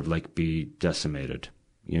just sort of like be decimated,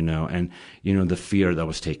 and, the fear that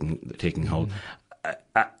was taking hold.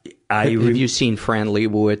 Have you seen Fran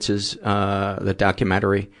Lebowitz's, the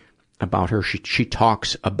documentary about her? She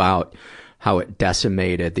talks about how it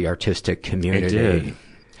decimated the artistic community. It did.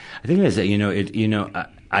 I think it is,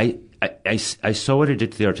 I saw what it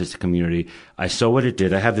did to the artistic community. I saw what it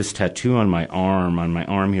did. I have this tattoo on my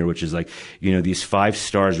arm here, which is like, these 5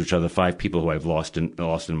 stars, which are the 5 people who I've lost in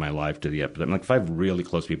my life to the epidemic, like 5 really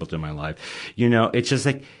close people to my life. It's just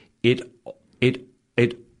like, it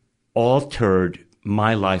altered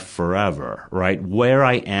my life forever, right? Where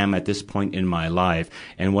I am at this point in my life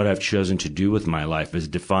and what I've chosen to do with my life is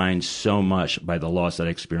defined so much by the loss that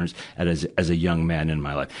I experienced as a young man in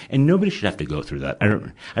my life. And nobody should have to go through that.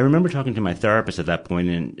 I remember talking to my therapist at that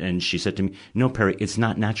point, and she said to me, "No, Perry, it's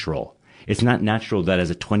not natural. It's not natural that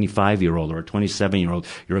as a 25-year-old or a 27-year-old,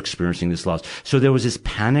 you're experiencing this loss." So there was this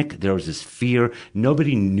panic. There was this fear.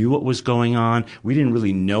 Nobody knew what was going on. We didn't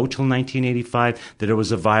really know till 1985 that it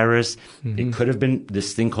was a virus. Mm-hmm. It could have been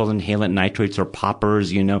this thing called inhalant nitrates or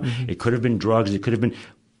poppers, Mm-hmm. It could have been drugs. It could have been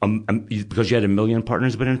because you had a million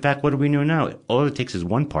partners. But in fact, what do we know now? All it takes is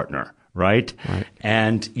one partner, right?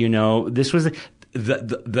 And, this was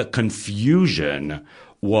the confusion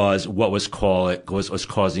was what was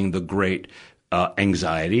causing the great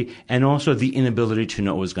anxiety, and also the inability to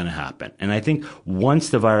know what was going to happen. And I think once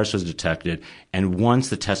the virus was detected and once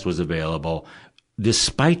the test was available,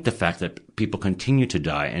 despite the fact that people continue to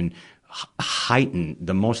die and heighten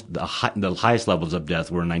the highest levels of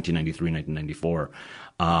death were in 1993, 1994.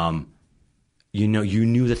 You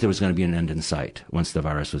knew that there was going to be an end in sight once the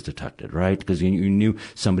virus was detected, right? Because you knew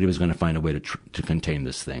somebody was going to find a way to contain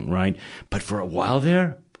this thing, right? But for a while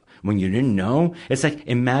there, when you didn't know, it's like,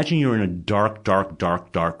 imagine you're in a dark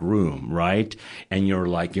room, right? And you're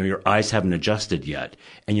like, your eyes haven't adjusted yet,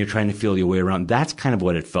 and you're trying to feel your way around. That's kind of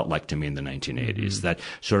what it felt like to me in the 1980s, mm-hmm. That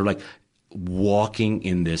sort of like walking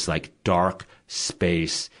in this like dark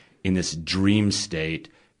space, in this dream state,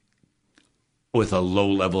 with a low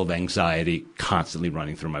level of anxiety constantly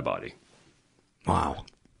running through my body. Wow.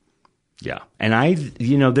 Yeah. And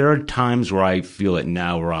there are times where I feel it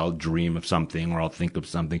now, where I'll dream of something, or I'll think of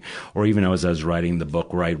something, or even as I was writing the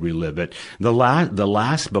book where I relive it. The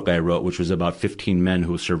last book I wrote, which was about 15 men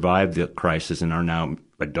who survived the crisis and are now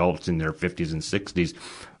adults in their 50s and 60s,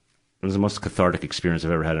 it was the most cathartic experience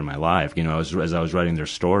I've ever had in my life. As I was writing their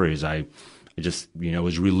stories, I just,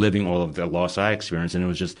 was reliving all of the loss I experienced, and it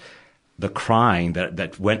was just the crying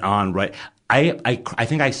that went on, right? I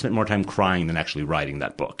think I spent more time crying than actually writing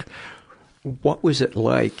that book. What was it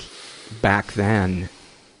like back then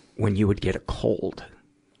when you would get a cold?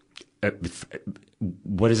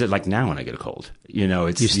 What is it like now when I get a cold?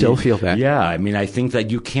 You still feel that? Yeah. I mean, I think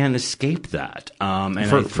that you can't escape that.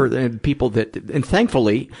 And for the people and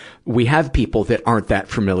thankfully we have people that aren't that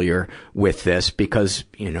familiar with this, because,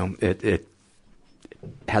 it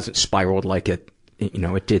hasn't spiraled like it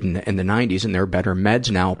did in the 90s, and there are better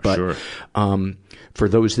meds now. But, sure. For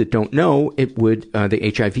those that don't know, it would,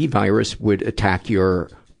 the HIV virus would attack your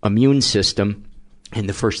immune system, and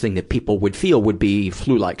the first thing that people would feel would be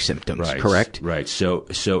flu-like symptoms, right, correct? Right. So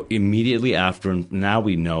immediately after, now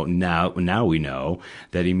we know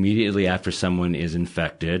that immediately after someone is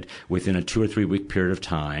infected, within a 2 or 3 week period of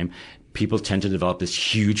time, people tend to develop this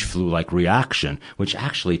huge flu-like reaction, which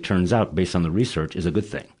actually turns out, based on the research, is a good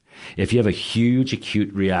thing. If you have a huge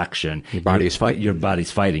acute reaction, your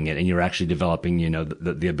body's fighting it, and you're actually developing,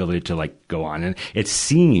 the ability to like go on. And it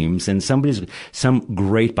seems, and some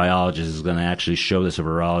great biologist is going to actually show this, a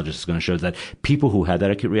virologist is going to show that people who had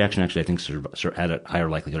that acute reaction actually, I think, had a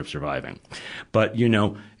higher likelihood of surviving. But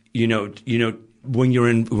when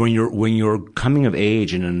you're coming of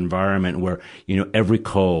age in an environment where, every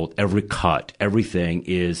cold, every cut, everything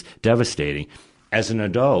is devastating. As an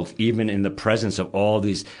adult, even in the presence of all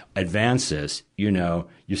these advances, you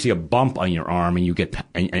see a bump on your arm and you get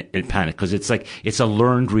panic, because it's a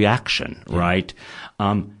learned reaction, right?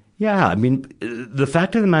 Yeah, I mean, the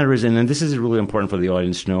fact of the matter is, and this is really important for the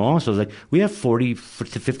audience to know also, is like we have 40 to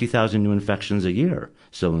 50,000 new infections a year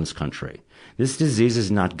still in this country. This disease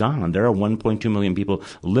is not gone. There are 1.2 million people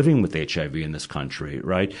living with HIV in this country,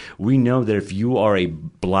 right? We know that if you are a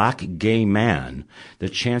black gay man, the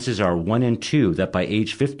chances are 1 in 2 that by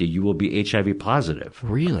age 50 you will be HIV positive.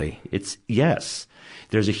 Really? Yes.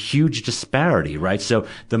 There's a huge disparity, right? So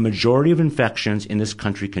the majority of infections in this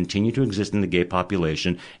country continue to exist in the gay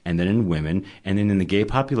population, and then in women, and then in the gay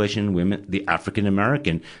population in women, the African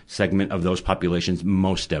American segment of those populations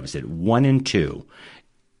most devastated. 1 in 2.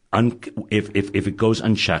 If it goes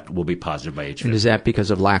unchecked, will be positive by age 50. And is that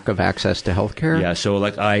because of lack of access to health care? Yeah, so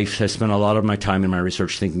I spent a lot of my time in my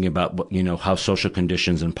research thinking about how social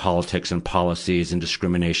conditions and politics and policies and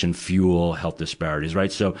discrimination fuel health disparities,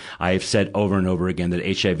 right? So I've said over and over again that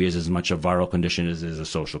HIV is as much a viral condition as it is a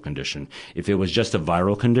social condition. If it was just a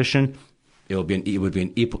viral condition, it would be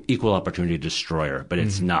an equal opportunity destroyer, but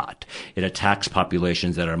it's not. It attacks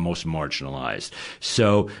populations that are most marginalized.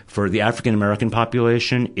 So for the African American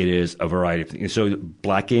population, it is a variety of things. So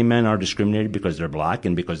black gay men are discriminated because they're black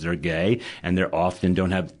and because they're gay, and they often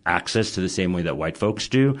don't have access to the same way that white folks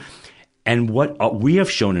do. And what we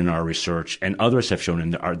have shown in our research, and others have shown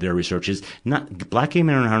in their research, is not black gay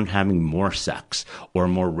men aren't having more sex or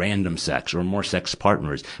more random sex or more sex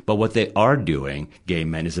partners. But what they are doing, gay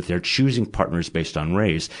men, is that they're choosing partners based on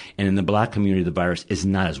race. And in the black community, the virus is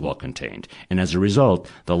not as well contained. And as a result,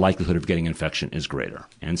 the likelihood of getting infection is greater.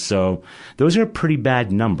 And so those are pretty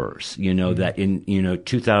bad numbers, that in,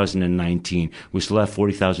 2019, we still have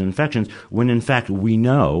 40,000 infections, when in fact we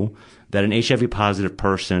know that an HIV positive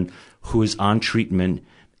person who is on treatment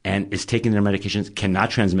and is taking their medications cannot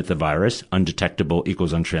transmit the virus. Undetectable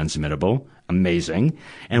equals untransmittable. Amazing.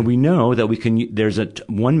 And we know that there's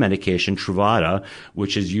one medication, Truvada,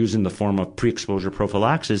 which is used in the form of pre-exposure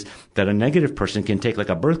prophylaxis, that a negative person can take like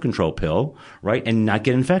a birth control pill, right, and not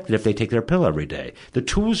get infected if they take their pill every day. The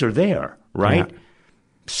tools are there, right? Yeah.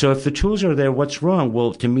 So if the tools are there, what's wrong?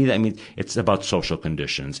 Well, to me, it's about social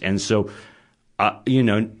conditions. And so,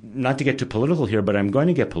 not to get too political here, but I'm going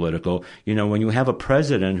to get political. When you have a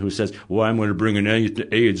president who says, well, I'm going to bring an end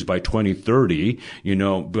to AIDS by 2030,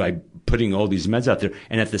 by putting all these meds out there,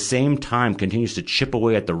 and at the same time continues to chip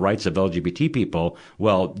away at the rights of LGBT people,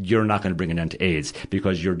 well, you're not going to bring an end to AIDS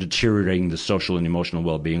because you're deteriorating the social and emotional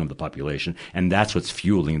well-being of the population, and that's what's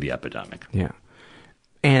fueling the epidemic. Yeah.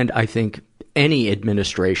 And I think any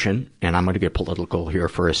administration, and I'm going to get political here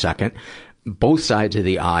for a second, both sides of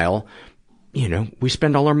the aisle, we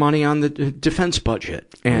spend all our money on the defense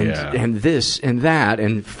budget and this and that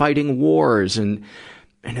and fighting wars and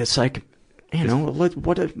it's like,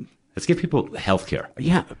 let's give people health care.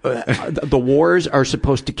 Yeah. The wars are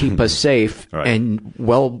supposed to keep us safe. Right. And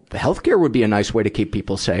health care would be a nice way to keep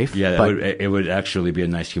people safe. Yeah. It would actually be a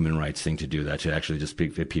nice human rights thing to do that, to actually just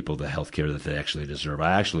give people the health care that they actually deserve.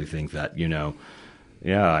 I actually think that,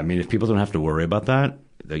 if people don't have to worry about that,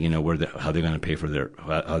 how they're going to pay for their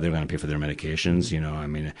medications.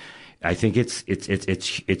 I think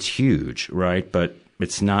it's huge, right? But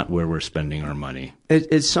it's not where we're spending our money.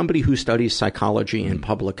 As somebody who studies psychology and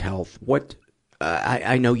public health,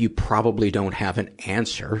 I know you probably don't have an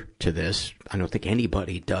answer to this. I don't think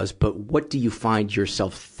anybody does. But what do you find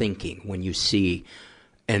yourself thinking when you see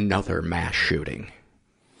another mass shooting?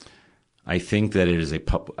 I think that it is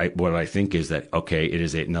what I think is that,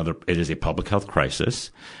 it is a public health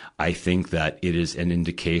crisis. I think that it is an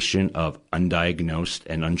indication of undiagnosed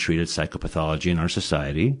and untreated psychopathology in our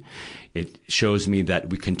society. It shows me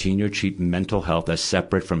that we continue to treat mental health as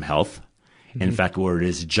separate from health. In fact, where it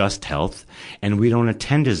is just health, and we don't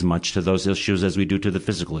attend as much to those issues as we do to the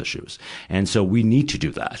physical issues. And so we need to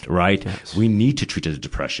do that, right? Yes. We need to treat the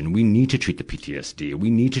depression. We need to treat the PTSD. We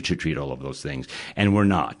need to treat all of those things. And we're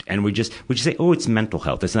not. And we just say, it's mental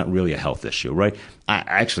health. It's not really a health issue, right? I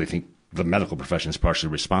actually think the medical profession is partially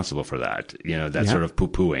responsible for that, sort of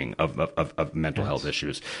poo-pooing of mental health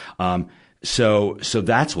issues. So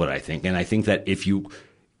that's what I think. And I think that if you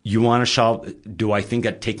want to solve, do I think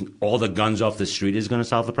that taking all the guns off the street is going to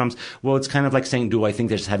solve the problems? Well, it's kind of like saying, do I think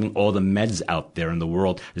that just having all the meds out there in the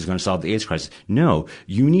world is going to solve the AIDS crisis? No,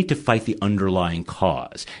 you need to fight the underlying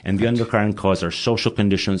cause. And the underlying cause are social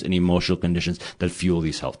conditions and emotional conditions that fuel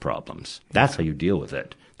these health problems. That's how you deal with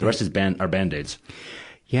it. The rest is are Band-Aids.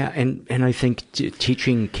 Yeah, and I think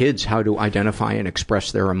teaching kids how to identify and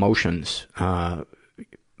express their emotions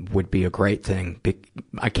would be a great thing.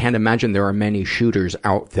 I can't imagine there are many shooters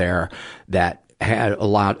out there that had a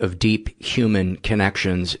lot of deep human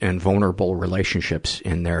connections and vulnerable relationships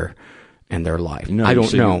in their life. No, I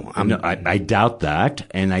don't know. I doubt that,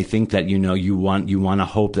 and I think that you want to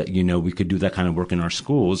hope that we could do that kind of work in our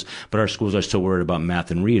schools, but our schools are so worried about math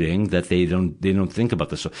and reading that they don't think about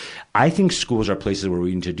this. So I think schools are places where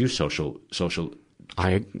we need to do social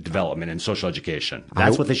development and social education.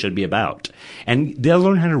 That's what they should be about. And they'll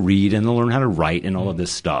learn how to read and they'll learn how to write and all of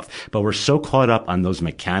this stuff. But we're so caught up on those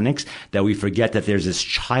mechanics that we forget that there's this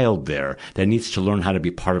child there that needs to learn how to be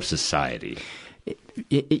part of society.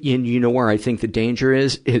 You know where I think the danger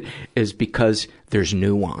is because there's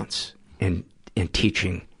nuance in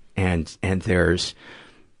teaching and there's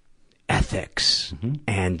ethics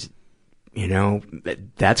and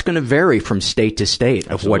that's going to vary from state to state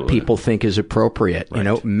of what people think is appropriate.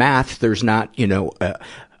 Right. Math, there's not,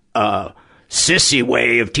 a sissy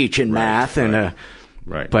way of teaching math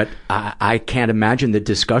but I can't imagine the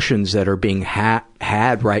discussions that are being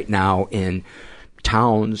had right now in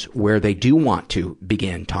towns where they do want to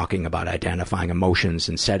begin talking about identifying emotions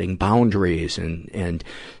and setting boundaries and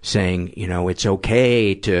saying, it's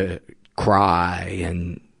okay to cry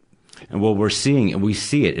and And what we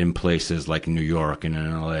see it in places like New York and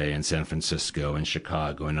in LA and San Francisco and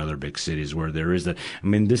Chicago and other big cities where there is that. I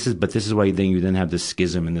mean, this is why you then have this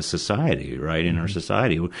schism in the society, right? In our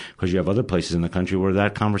society, because you have other places in the country where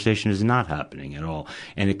that conversation is not happening at all.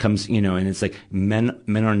 And it comes, and it's like men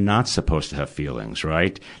are not supposed to have feelings,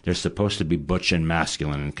 right? They're supposed to be butch and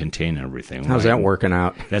masculine and contain everything. How's that working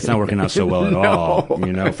out? That's not working out so well at all,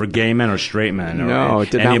 for gay men or straight men. No,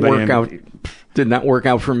 it did not work out. Did not work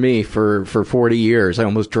out for me for 40 years. I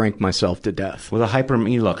almost drank myself to death. Well, hyper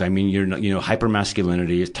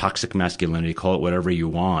masculinity is toxic masculinity. Call it whatever you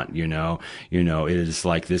want. It is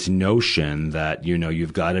like this notion that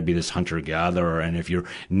you've got to be this hunter gatherer, and if you're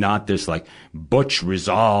not this like butch,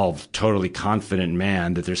 resolved, totally confident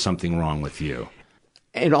man, that there's something wrong with you.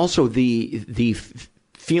 And also the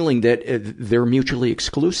feeling that they're mutually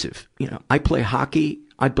exclusive. I play hockey,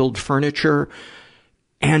 I build furniture,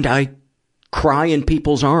 and I cry in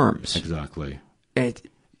people's arms. Exactly. And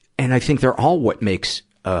I think they're all what makes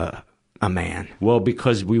a man. Well,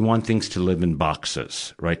 because we want things to live in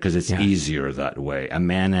boxes, right? Because it's easier that way. A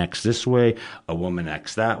man acts this way, a woman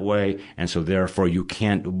acts that way, and so therefore you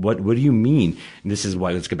can't. What do you mean? And this is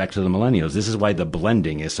why. Let's get back to the millennials. This is why the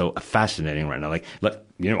blending is so fascinating right now. Like, look,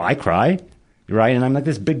 I cry. Right, and I'm like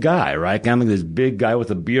this big guy, right? I'm like this big guy with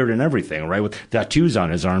a beard and everything, right? With tattoos on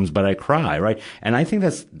his arms, but I cry, right? And I think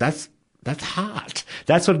that's hot.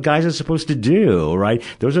 That's what guys are supposed to do, right?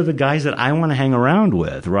 Those are the guys that I want to hang around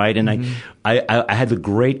with, right? And I had the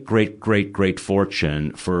great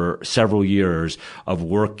fortune for several years of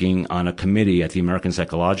working on a committee at the American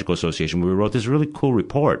Psychological Association where we wrote this really cool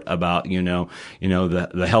report about,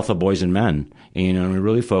 the health of boys and men. And we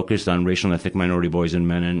really focused on racial and ethnic minority boys and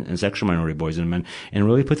men and sexual minority boys and men, and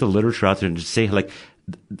really put the literature out there to say, like,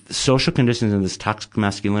 social conditions and this toxic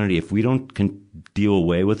masculinity, if we don't deal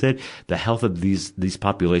away with it, the health of these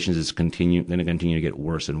populations is going to continue to get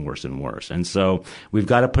worse and worse and worse. And so we've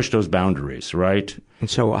got to push those boundaries, right? And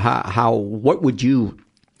so what would you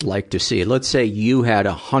like to see? Let's say you had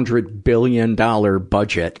 $100 billion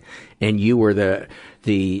budget and you were the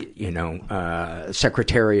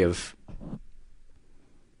Secretary of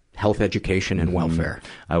Health, Education, and Welfare.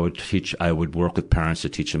 I would work with parents to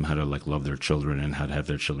teach them how to love their children and how to have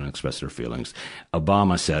their children express their feelings.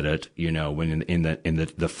 Obama said it, when in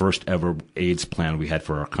the first ever AIDS plan we had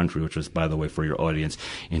for our country, which was, by the way, for your audience,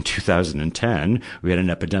 in 2010, we had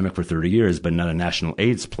an epidemic for 30 years, but not a national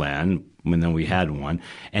AIDS plan. When then we had one.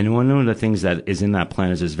 And one of the things that is in that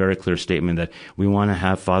plan is this very clear statement that we want to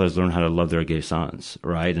have fathers learn how to love their gay sons,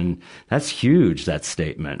 right? And that's huge, that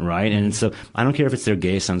statement, right? And so I don't care if it's their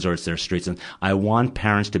gay sons or it's their straight sons. I want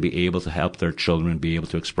parents to be able to help their children be able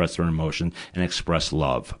to express their emotion and express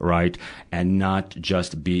love, right? And not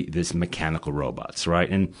just be this mechanical robots,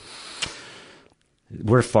 right? And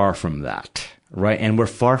we're far from that, right? And we're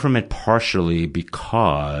far from it partially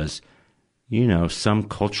because some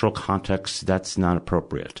cultural contexts, that's not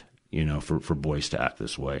appropriate, for boys to act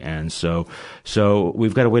this way. And so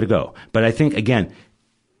we've got a way to go. But I think, again,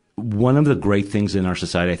 one of the great things in our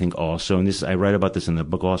society, I think also, and I write about this in the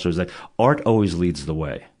book also, is that art always leads the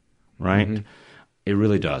way, right? Mm-hmm. It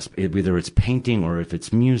really does. Whether it's painting or if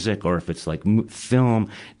it's music or if it's like film,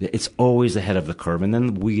 it's always ahead of the curve. And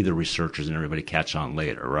then we, the researchers and everybody, catch on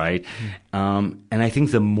later, right? Mm-hmm. And I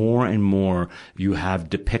think the more and more you have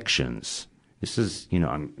depictions, this is,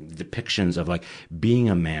 depictions of like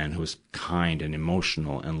being a man who's kind and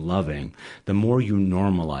emotional and loving. The more you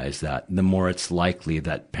normalize that, the more it's likely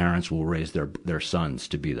that parents will raise their sons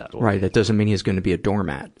to be that way. Right. That doesn't mean he's going to be a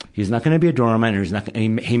doormat. He's not going to be a doormat,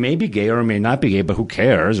 and he may be gay or may not be gay, but who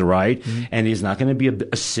cares, right? Mm-hmm. And he's not going to be a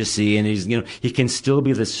sissy, and he can still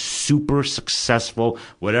be this super successful,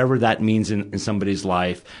 whatever that means in somebody's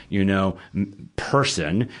life,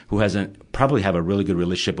 person who probably have a really good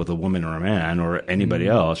relationship with a woman or a man or anybody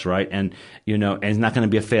else, right? And, and it's not going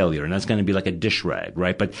to be a failure, and that's going to be like a dish rag,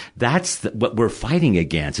 right? But that's what we're fighting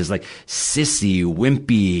against, is like sissy,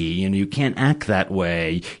 wimpy, you can't act that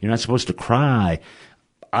way. You're not supposed to cry.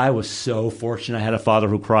 I was so fortunate I had a father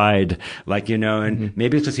who cried, and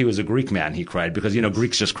maybe it's because he was a Greek man, he cried, because,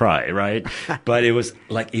 Greeks just cry, right? But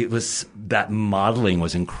that modeling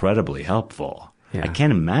was incredibly helpful. Yeah. I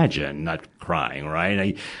can't imagine not crying,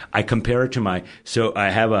 right? I compare it to so I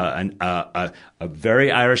have a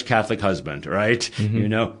very Irish Catholic husband, right?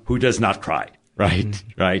 Mm-hmm. Who does not cry, right?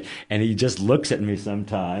 Mm-hmm. Right? And he just looks at me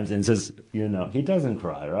sometimes and says, he doesn't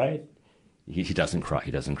cry, right? He doesn't cry.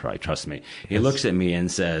 He doesn't cry. Trust me. He looks at me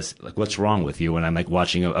and says, like, what's wrong with you? When I'm like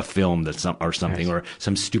watching a film or something, or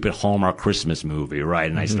some stupid Hallmark Christmas movie,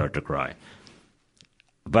 right? And I start to cry.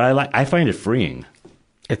 But I find it freeing.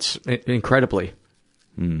 It's incredibly.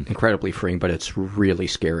 incredibly freeing, but it's really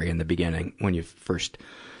scary in the beginning when you first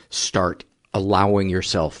start allowing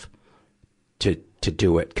yourself to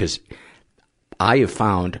do it. Because I have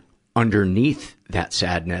found underneath that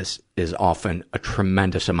sadness is often a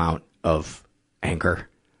tremendous amount of anger,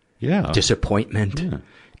 disappointment,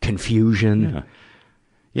 confusion.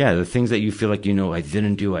 Yeah, the things that you feel like, I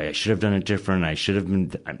didn't do, I should have done it different, I should have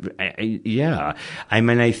been, I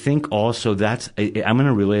mean, I think also I'm going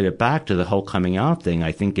to relate it back to the whole coming out thing.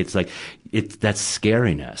 I think it's like, it's that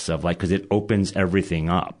scariness of like, because it opens everything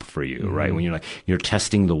up for you, right? When you're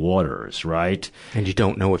testing the waters, right? And you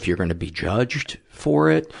don't know if you're going to be judged for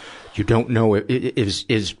it. You don't know,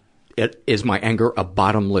 is my anger a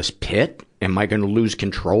bottomless pit? Am I going to lose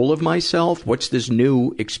control of myself? What's this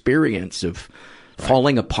new experience of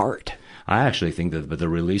falling apart? I actually think that the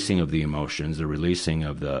releasing of the emotions, the releasing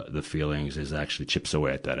of the feelings is actually chips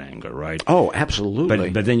away at that anger, right? Oh,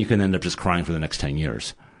 absolutely. But then you can end up just crying for the next 10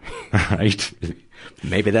 years, right?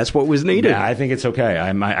 Maybe that's what was needed. Yeah, I think it's okay.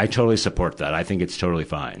 I totally support that. I think it's totally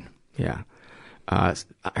fine. Yeah. I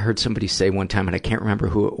heard somebody say one time, and I can't remember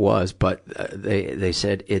who it was, but they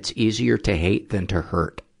said it's easier to hate than to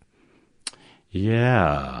hurt.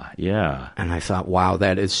 Yeah. And I thought, wow,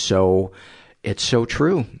 it's so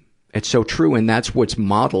true. It's so true. And that's what's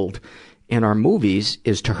modeled in our movies,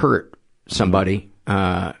 is to hurt somebody,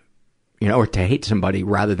 or to hate somebody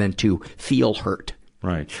rather than to feel hurt.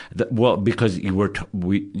 Right. Well, because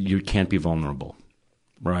you can't be vulnerable.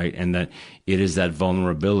 Right. And that it is that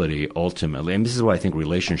vulnerability ultimately. And this is why I think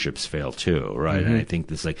relationships fail too. Right. And I think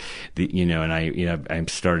this I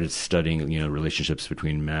started studying, relationships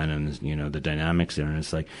between men and, the dynamics there. And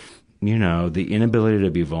it's like, the inability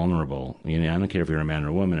to be vulnerable. I don't care if you're a man or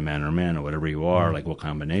a woman, a man or a man, or whatever you are, like what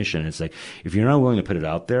combination. It's like, if you're not willing to put it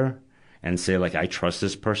out there and say, like, I trust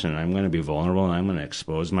this person and I'm going to be vulnerable and I'm going to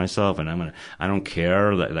expose myself and I don't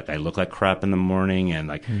care that like I look like crap in the morning and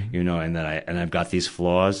like, and that I've got these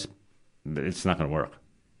flaws, it's not going to work.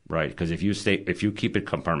 Right. Because if you keep it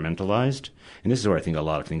compartmentalized, and this is where I think a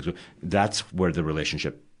lot of things, that's where the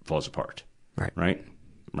relationship falls apart. Right.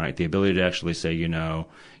 The ability to actually say,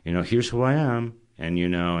 here's who I am. And,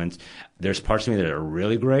 and there's parts of me that are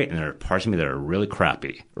really great and there are parts of me that are really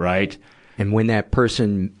crappy. Right. And when that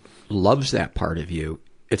person loves that part of you,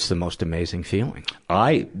 it's the most amazing feeling.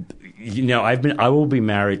 I will be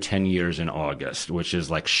married 10 years in August, which is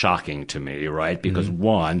like shocking to me, right? Because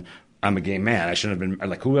one, I'm a gay man. I shouldn't have been,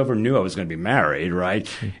 like, whoever knew I was going to be married, right?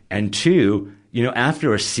 And two,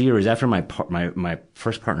 after a series, after my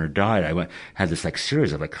first partner died, had this like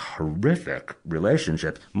series of like horrific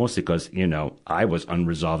relationships, mostly because, I was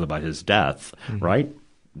unresolved about his death, right?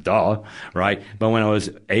 Duh, right? But when I was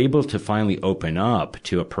able to finally open up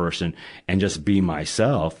to a person and just be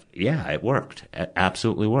myself, yeah, it worked. It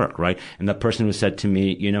absolutely worked, right? And the person who said to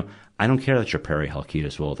me, I don't care that you're Perry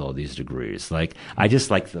Halkitis with all these degrees. Like, I just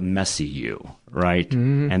like the messy you, right?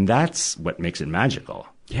 And that's what makes it magical.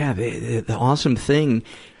 Yeah, the awesome thing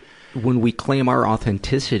when we claim our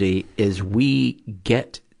authenticity is we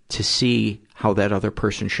get to see how that other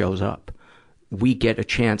person shows up. We get a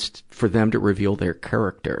chance for them to reveal their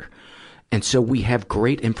character. And so we have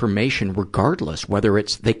great information regardless, whether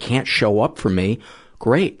it's they can't show up for me,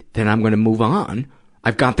 great, then I'm going to move on.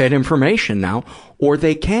 I've got that information now. Or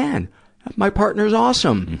they can. My partner's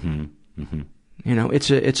awesome.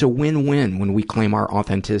 It's a win-win when we claim our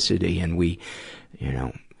authenticity and we,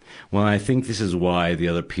 Well, I think this is why the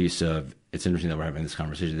other piece of, it's interesting that we're having this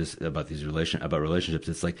conversation about relationships.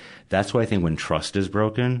 It's like, that's why I think when trust is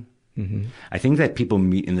broken, I think that people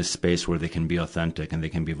meet in this space where they can be authentic and they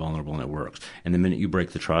can be vulnerable and it works. And the minute you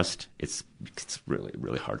break the trust, it's really,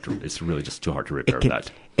 really hard it's really just too hard to repair that.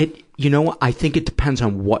 I think it depends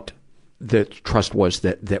on what the trust was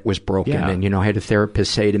that was broken. Yeah. And, I had a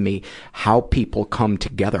therapist say to me how people come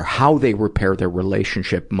together, how they repair their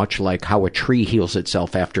relationship, much like how a tree heals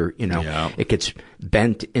itself after, it gets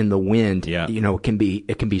bent in the wind. Yeah.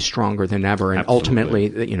 It can be stronger than ever. And Absolutely.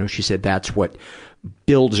 ultimately, she said that's what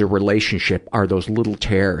builds a relationship are those little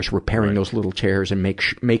tears, repairing those little tears and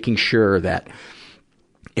making sure that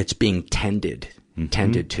it's being tended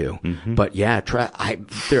to. But yeah,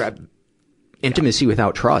 intimacy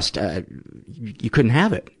without trust, you couldn't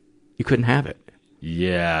have it. You couldn't have it.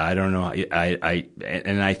 Yeah, I don't know.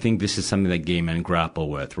 I think this is something that gay men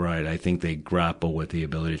grapple with, right? I think they grapple with the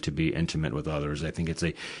ability to be intimate with others. I think it's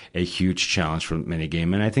a huge challenge for many gay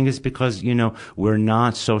men. I think it's because, we're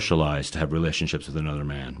not socialized to have relationships with another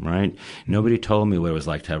man, right? Nobody told me what it was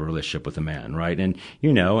like to have a relationship with a man, right? And,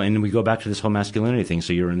 and we go back to this whole masculinity thing.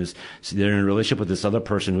 So they're in a relationship with this other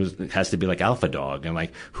person who has to be like alpha dog and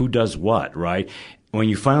like who does what, right? When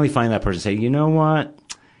you finally find that person, say, you know what?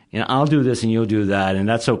 You know, I'll do this and you'll do that, and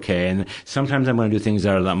that's okay. And sometimes I'm going to do things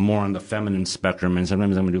that are more on the feminine spectrum, and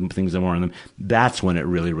sometimes I'm going to do things that are more on them. That's when it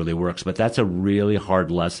really, really works. But that's a really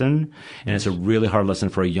hard lesson, and it's a really hard lesson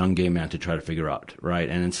for a young gay man to try to figure out, right?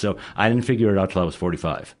 And so I didn't figure it out till I was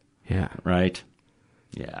 45. Yeah. Right?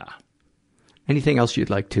 Yeah. Anything else you'd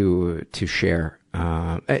like to share?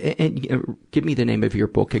 And give me the name of your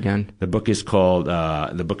book again. The book is called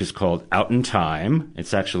Out in Time.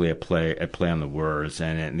 It's actually a play on the words,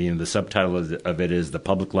 and the subtitle of it is The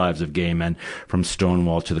Public Lives of Gay Men from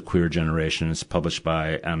Stonewall to the Queer Generation. It's published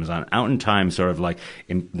by Amazon. Out in Time, sort of like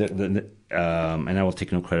and I will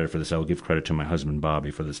take no credit for this. I will give credit to my husband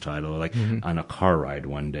Bobby for this title. Like on a car ride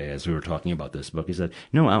one day, as we were talking about this book, he said,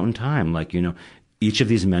 "No, Out in Time, like, you know." Each of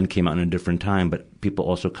these men came out in a different time, but people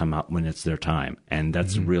also come out when it's their time. And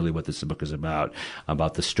that's really what this book is about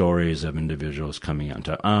the stories of individuals coming out in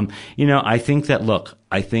time. You know, I think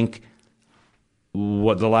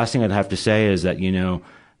what the last thing I'd have to say is that, you know,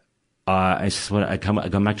 I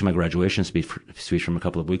come back to my graduation speech from a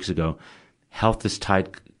couple of weeks ago. Health is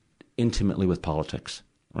tied intimately with politics.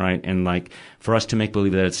 Right? And like, for us to make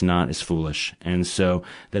believe that it's not is foolish. And so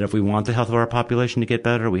that if we want the health of our population to get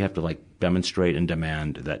better, we have to like demonstrate and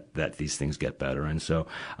demand that these things get better. And so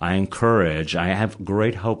I have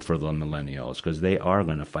great hope for the millennials because they are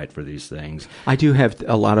going to fight for these things. I do have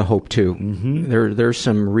a lot of hope too. There's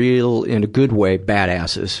some real, in a good way,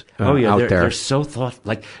 badasses out there. They're so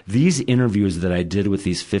like these interviews that I did with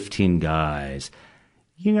these 15 guys.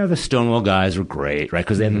 You know, the Stonewall guys were great, right?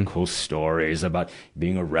 Because they had the cool stories about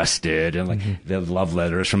being arrested and like the love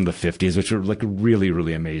letters from the 50s, which were like really,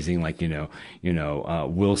 really amazing. Like,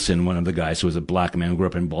 Wilson, one of the guys who was a black man who grew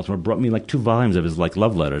up in Baltimore, brought me like 2 volumes of his like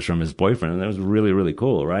love letters from his boyfriend. And that was really, really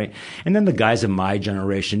cool, right? And then the guys of my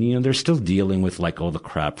generation, you know, they're still dealing with like all the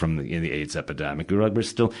crap from the AIDS epidemic. We're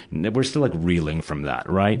still like reeling from that,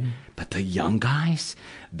 right? But the young guys,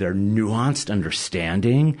 their nuanced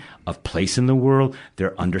understanding of place in the world,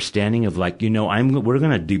 their understanding of like, you know, we're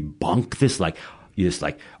going to debunk this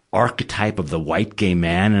archetype of the white gay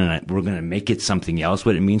man, and we're going to make it something else.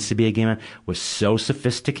 What it means to be a gay man was so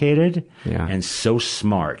sophisticated and so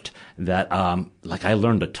smart that, I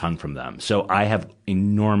learned a ton from them. So I have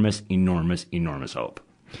enormous, enormous, enormous hope.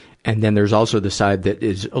 And then there's also the side that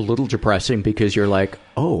is a little depressing because you're like,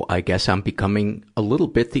 oh, I guess I'm becoming a little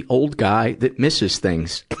bit the old guy that misses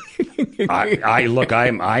things.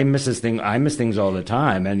 I miss things all the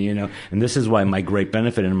time. And, you know, and this is why my great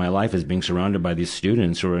benefit in my life is being surrounded by these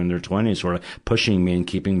students who are in their 20s, who are pushing me and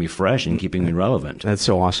keeping me fresh and keeping me relevant. That's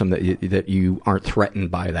so awesome that you aren't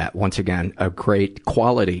threatened by that. Once again, a great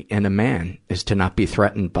quality in a man is to not be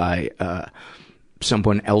threatened by,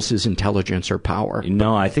 someone else's intelligence or power.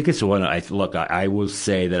 No, I think it's I will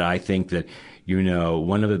say that I think that, you know,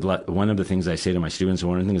 one of the things I say to my students, and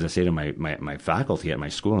one of the things I say to my faculty at my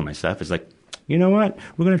school and my staff is like, you know what?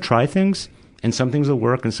 We're going to try things, and some things will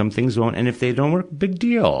work and some things won't. And if they don't work, big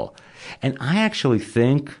deal. And I actually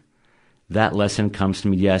think that lesson comes to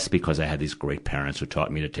me, yes, because I had these great parents who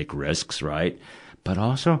taught me to take risks, right? But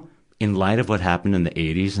also, in light of what happened in the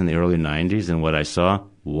 80s and the early 90s and what I saw,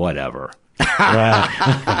 whatever.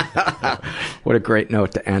 What a great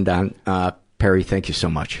note to end on. Perry, thank you so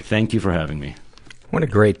much. Thank you for having me. What a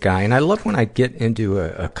great guy. And I love when I get into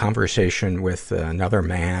a conversation with another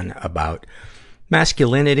man about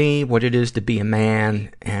masculinity, what it is to be a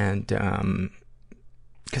man, and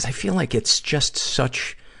because I feel like it's just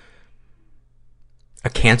such a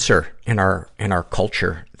cancer in our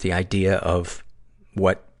culture, the idea of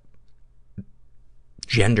what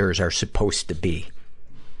genders are supposed to be.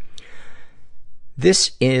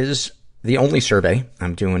 This is the only survey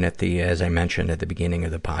I'm doing as I mentioned at the beginning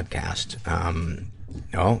of the podcast.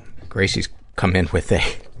 Gracie's come in with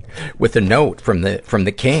a note from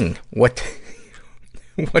the king. What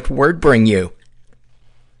word bring you?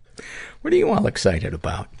 What are you all excited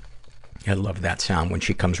about? I love that sound when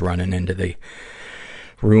she comes running into the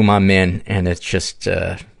room I'm in, and it's just,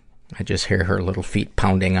 I just hear her little feet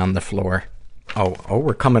pounding on the floor. Oh,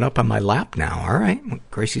 we're coming up on my lap now. All right.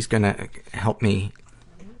 Gracie's gonna help me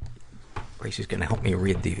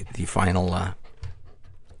read the final,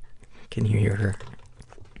 can you hear her?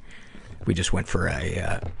 We just went for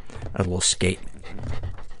a little skate.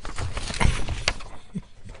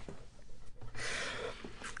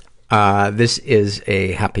 This is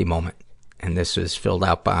a happy moment, and this is filled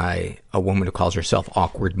out by a woman who calls herself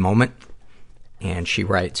Awkward Moment. And she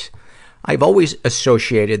writes, I've always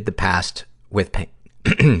associated the past with pain.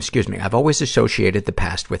 Excuse me. I've always associated the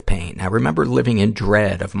past with pain. I remember living in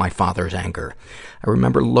dread of my father's anger. I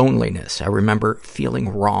remember loneliness. I remember feeling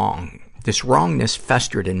wrong. This wrongness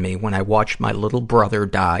festered in me when I watched my little brother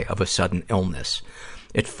die of a sudden illness.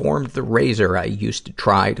 It formed the razor I used to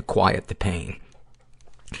try to quiet the pain.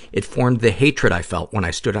 It formed the hatred I felt when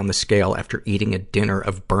I stood on the scale after eating a dinner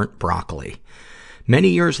of burnt broccoli. Many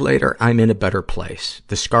years later, I'm in a better place.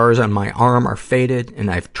 The scars on my arm are faded,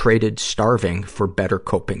 and I've traded starving for better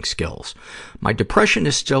coping skills. My depression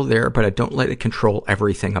is still there, but I don't let it control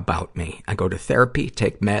everything about me. I go to therapy,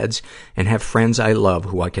 take meds, and have friends I love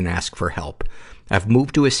who I can ask for help. I've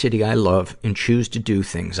moved to a city I love and choose to do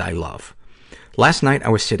things I love. Last night, I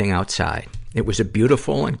was sitting outside. It was a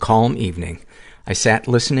beautiful and calm evening. I sat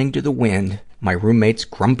listening to the wind. My roommate's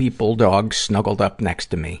grumpy bulldog snuggled up next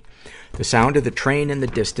to me. The sound of the train in the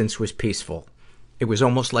distance was peaceful. It was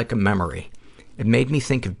almost like a memory. It made me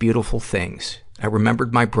think of beautiful things. I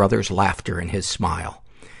remembered my brother's laughter and his smile.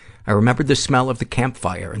 I remembered the smell of the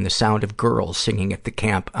campfire and the sound of girls singing at the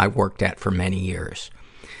camp I worked at for many years.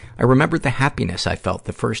 I remembered the happiness I felt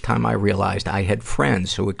the first time I realized I had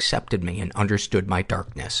friends who accepted me and understood my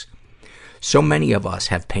darkness. So many of us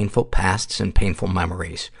have painful pasts and painful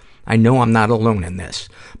memories. I know I'm not alone in this,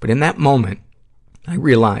 but in that moment, I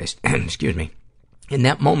realized, in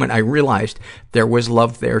that moment I realized there was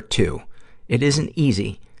love there too. It isn't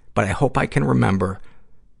easy, but I hope I can remember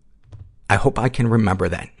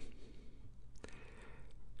that.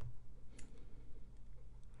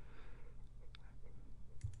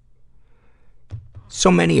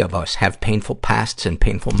 So many of us have painful pasts and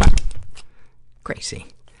painful memories. Gracie.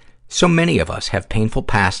 So many of us have painful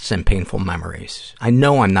pasts and painful memories. I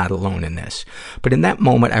know I'm not alone in this, but in that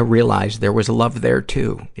moment I realized there was love there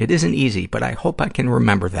too. It isn't easy, but I hope I can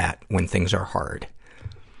remember that when things are hard.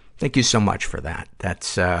 Thank you so much for that.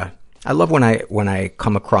 That's, I love when I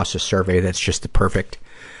come across a survey that's just the perfect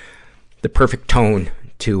tone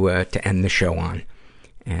to end the show on.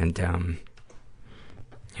 And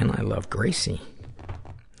I love Gracie.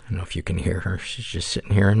 I don't know if you can hear her. She's just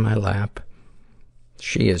sitting here in my lap.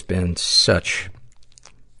 She has been such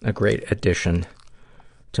a great addition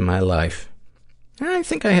to my life. And I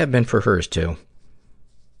think I have been for hers, too.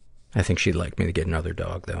 I think she'd like me to get another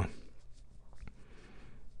dog, though.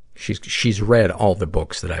 She's read all the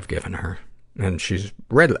books that I've given her. And she's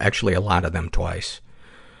read, actually, a lot of them twice.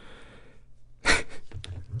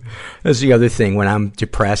 That's the other thing. When I'm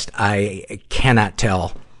depressed, I cannot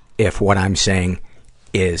tell if what I'm saying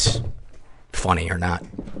is funny or not.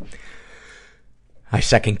 I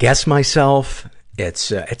second guess myself.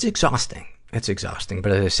 It's exhausting. It's exhausting.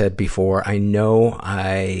 But as I said before, I know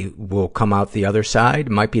I will come out the other side.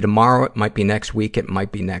 It might be tomorrow. It might be next week. It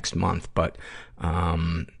might be next month. But,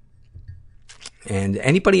 and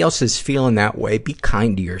anybody else is feeling that way, be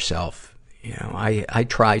kind to yourself. You know, I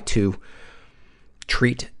try to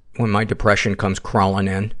treat when my depression comes crawling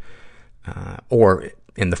in, or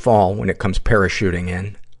in the fall when it comes parachuting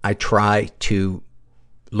in, I try to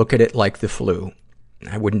look at it like the flu.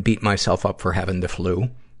 I wouldn't beat myself up for having the flu.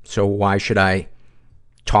 So why should I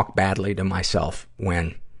talk badly to myself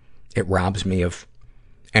when it robs me of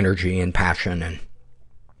energy and passion and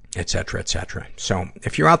et cetera, et cetera. So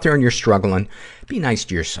if you're out there and you're struggling, be nice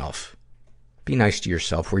to yourself. Be nice to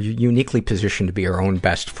yourself. We're uniquely positioned to be our own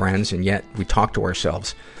best friends, and yet we talk to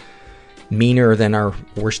ourselves meaner than our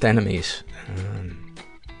worst enemies.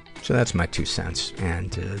 So that's my 2 cents.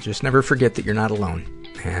 And just never forget that you're not alone.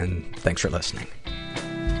 And thanks for listening.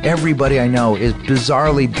 Everybody I know is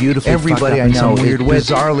bizarrely beautifully fucked up in some weird way.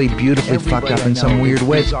 Bizarrely beautifully fucked up in some weird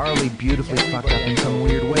way. Bizarrely beautifully fucked up in some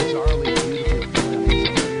weird way.